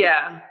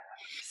 Yeah.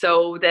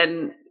 So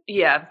then,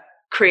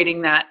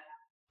 creating that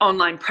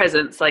online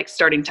presence, like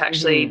starting to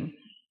actually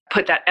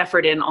put that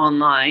effort in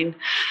online.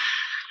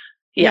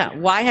 Yeah.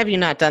 Why have you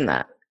not done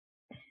that?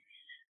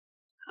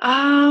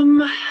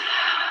 I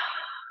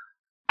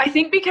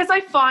think because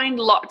I find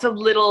lots of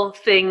little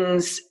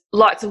reasons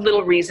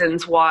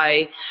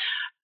why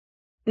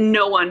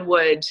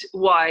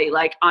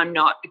like I'm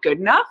not good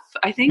enough,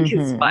 I think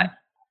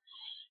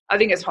I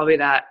think it's probably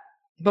that.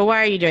 But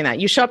why are you doing that?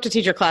 You show up to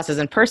teach your classes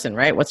in person,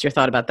 right? What's your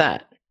thought about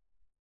that?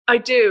 I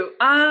do.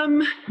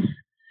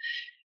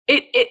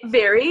 It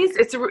varies.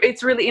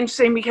 It's really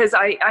interesting because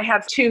I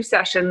have 2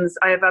 sessions.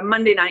 I have a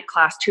Monday night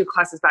class, 2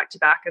 classes back to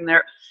back, and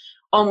they're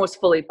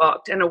almost fully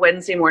booked, and a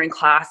Wednesday morning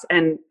class,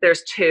 and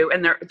there's 2,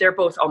 and they're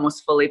both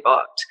almost fully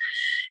booked.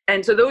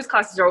 And so those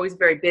classes are always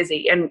very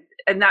busy, and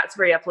that's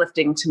very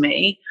uplifting to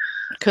me.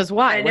 Because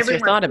why? What's your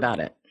thought about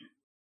it?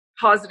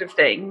 Positive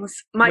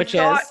things. My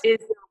thought is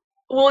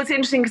well, it's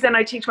interesting because then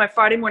I teach my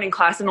Friday morning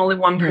class and only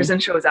one person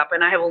shows up,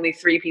 and I have only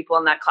 3 people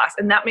in that class.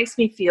 And that makes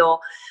me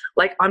feel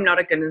like I'm not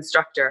a good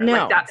instructor.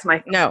 No,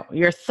 no,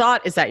 your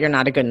thought is that you're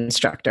not a good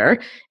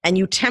instructor, and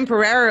you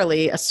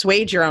temporarily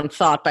assuage your own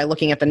thought by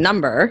looking at the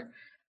number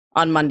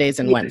on Mondays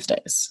and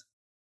Wednesdays.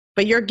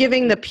 But you're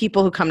giving the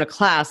people who come to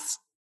class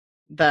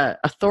the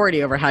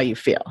authority over how you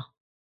feel.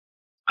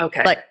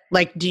 Okay.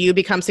 Like, do you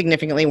become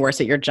significantly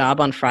worse at your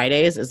job on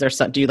Fridays?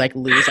 Do you like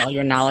lose all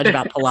your knowledge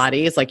about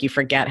Pilates? Like you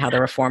forget how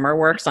the reformer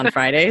works on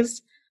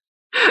Fridays?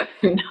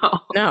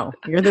 No,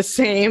 you're the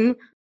same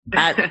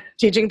at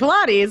teaching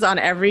Pilates on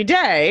every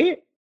day,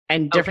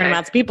 and different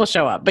amounts of people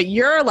show up. But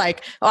you're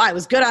like, oh, I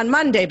was good on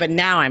Monday, but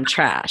now I'm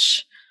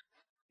trash.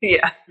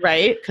 Yeah.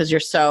 Right? Because you're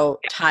so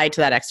tied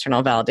to that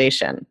external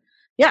validation.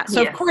 Yeah.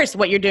 So of course,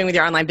 what you're doing with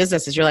your online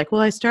business is you're like,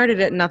 well, I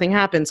started it and nothing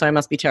happened, so I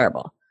must be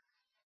terrible.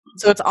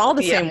 So it's all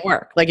the same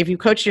work. Like if you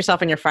coach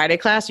yourself in your Friday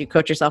class, you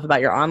coach yourself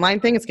about your online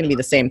thing, it's going to be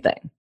the same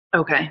thing.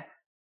 Okay.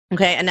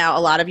 And now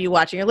a lot of you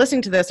watching or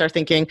listening to this are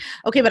thinking,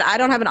 okay, but I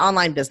don't have an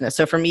online business.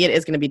 So for me, it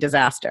is going to be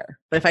disaster.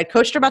 But if I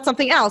coached her about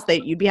something else,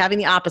 you'd be having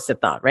the opposite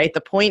thought, right?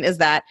 The point is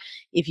that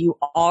if you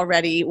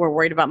already were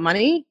worried about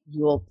money,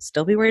 you will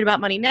still be worried about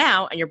money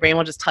now, and your brain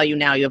will just tell you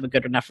now you have a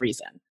good enough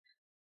reason.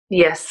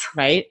 Yes.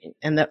 Right?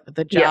 And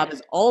the job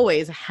is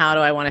always, how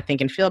do I want to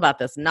think and feel about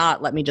this?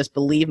 Not let me just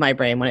believe my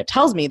brain when it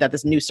tells me that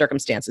this new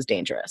circumstance is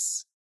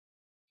dangerous.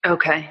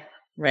 Okay.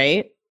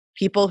 Right?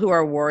 People who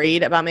are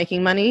worried about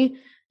making money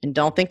and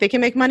don't think they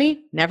can make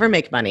money never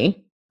make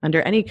money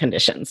under any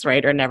conditions,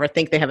 right? Or never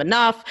think they have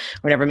enough,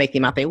 or never make the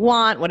amount they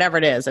want, whatever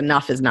it is.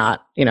 Enough is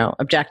not,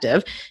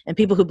 objective. And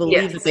people who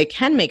believe that they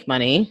can make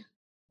money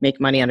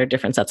under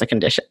different sets of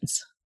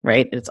conditions,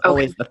 right? It's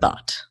always the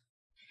thought.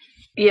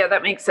 Yeah,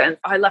 that makes sense.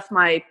 I left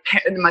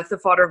the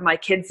father of my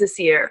kids this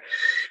year,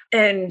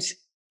 and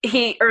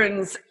he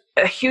earns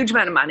a huge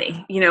amount of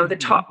money, the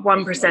top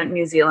 1% in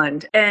New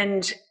Zealand.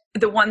 And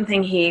the one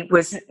thing, he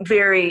was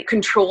very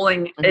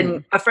controlling.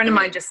 And a friend of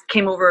mine just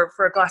came over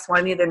for a glass of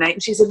wine the other night,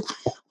 and she said,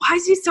 why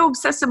is he so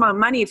obsessed about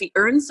money if he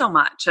earns so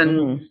much?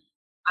 And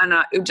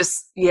it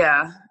just,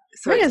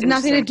 So it has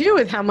nothing to do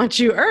with how much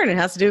you earn. It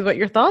has to do with what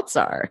your thoughts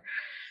are.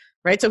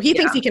 Right. So he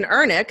thinks he can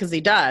earn it because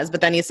he does,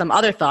 but then he has some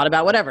other thought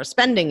about whatever,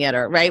 spending it,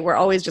 or right. We're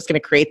always just going to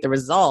create the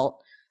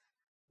result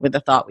with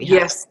the thought we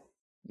have. Yes.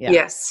 Yeah.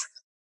 Yes.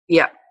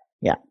 Yeah.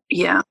 Yeah.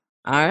 Yeah.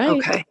 All right.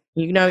 Okay.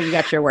 You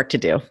got your work to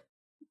do.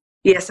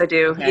 Yes, I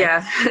do. Okay.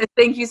 Yeah.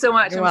 Thank you so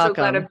much. You're I'm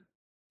welcome.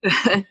 so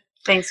glad.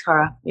 Thanks,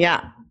 Cara.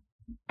 Yeah.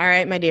 All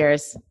right, my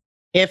dears.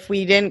 If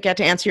we didn't get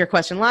to answer your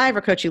question live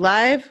or coach you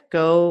live,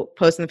 go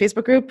post in the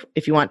Facebook group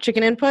if you want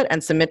chicken input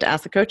and submit to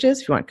Ask the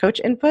Coaches if you want coach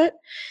input.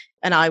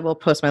 And I will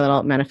post my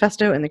little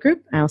manifesto in the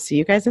group. I'll see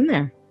you guys in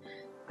there.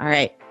 All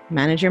right.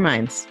 Manage your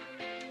minds.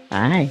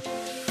 Bye.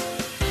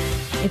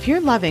 If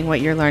you're loving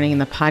what you're learning in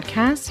the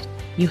podcast,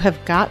 you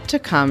have got to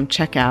come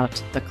check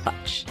out The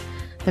Clutch.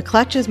 The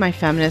Clutch is my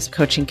feminist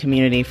coaching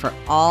community for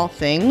all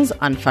things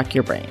Unfuck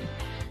Your Brain.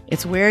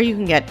 It's where you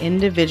can get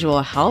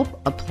individual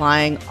help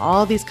applying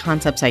all these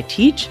concepts I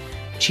teach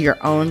to your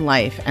own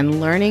life and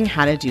learning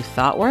how to do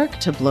thought work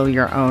to blow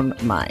your own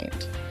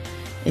mind.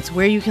 It's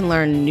where you can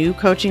learn new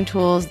coaching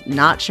tools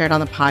not shared on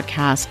the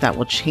podcast that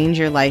will change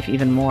your life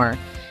even more.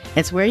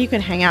 It's where you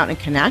can hang out and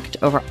connect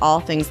over all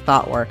things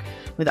thought work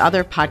with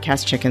other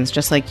podcast chickens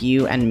just like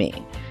you and me.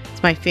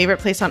 It's my favorite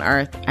place on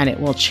earth, and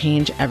it will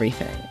change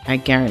everything. I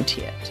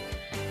guarantee it.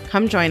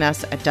 Come join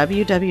us at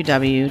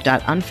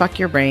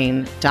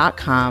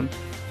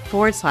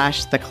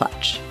www.unfuckyourbrain.com/The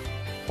Clutch.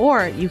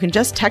 Or you can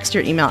just text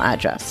your email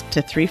address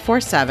to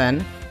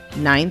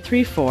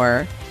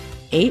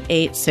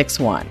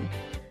 347-934-8861.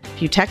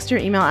 If you text your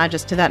email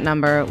address to that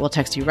number, we'll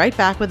text you right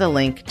back with a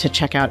link to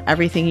check out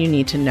everything you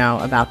need to know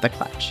about The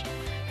Clutch.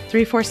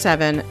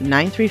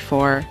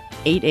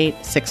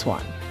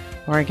 347-934-8861.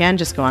 Or again,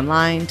 just go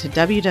online to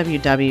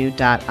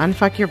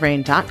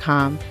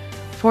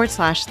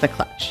www.unfuckyourbrain.com/The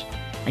Clutch.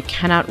 I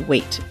cannot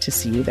wait to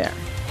see you there.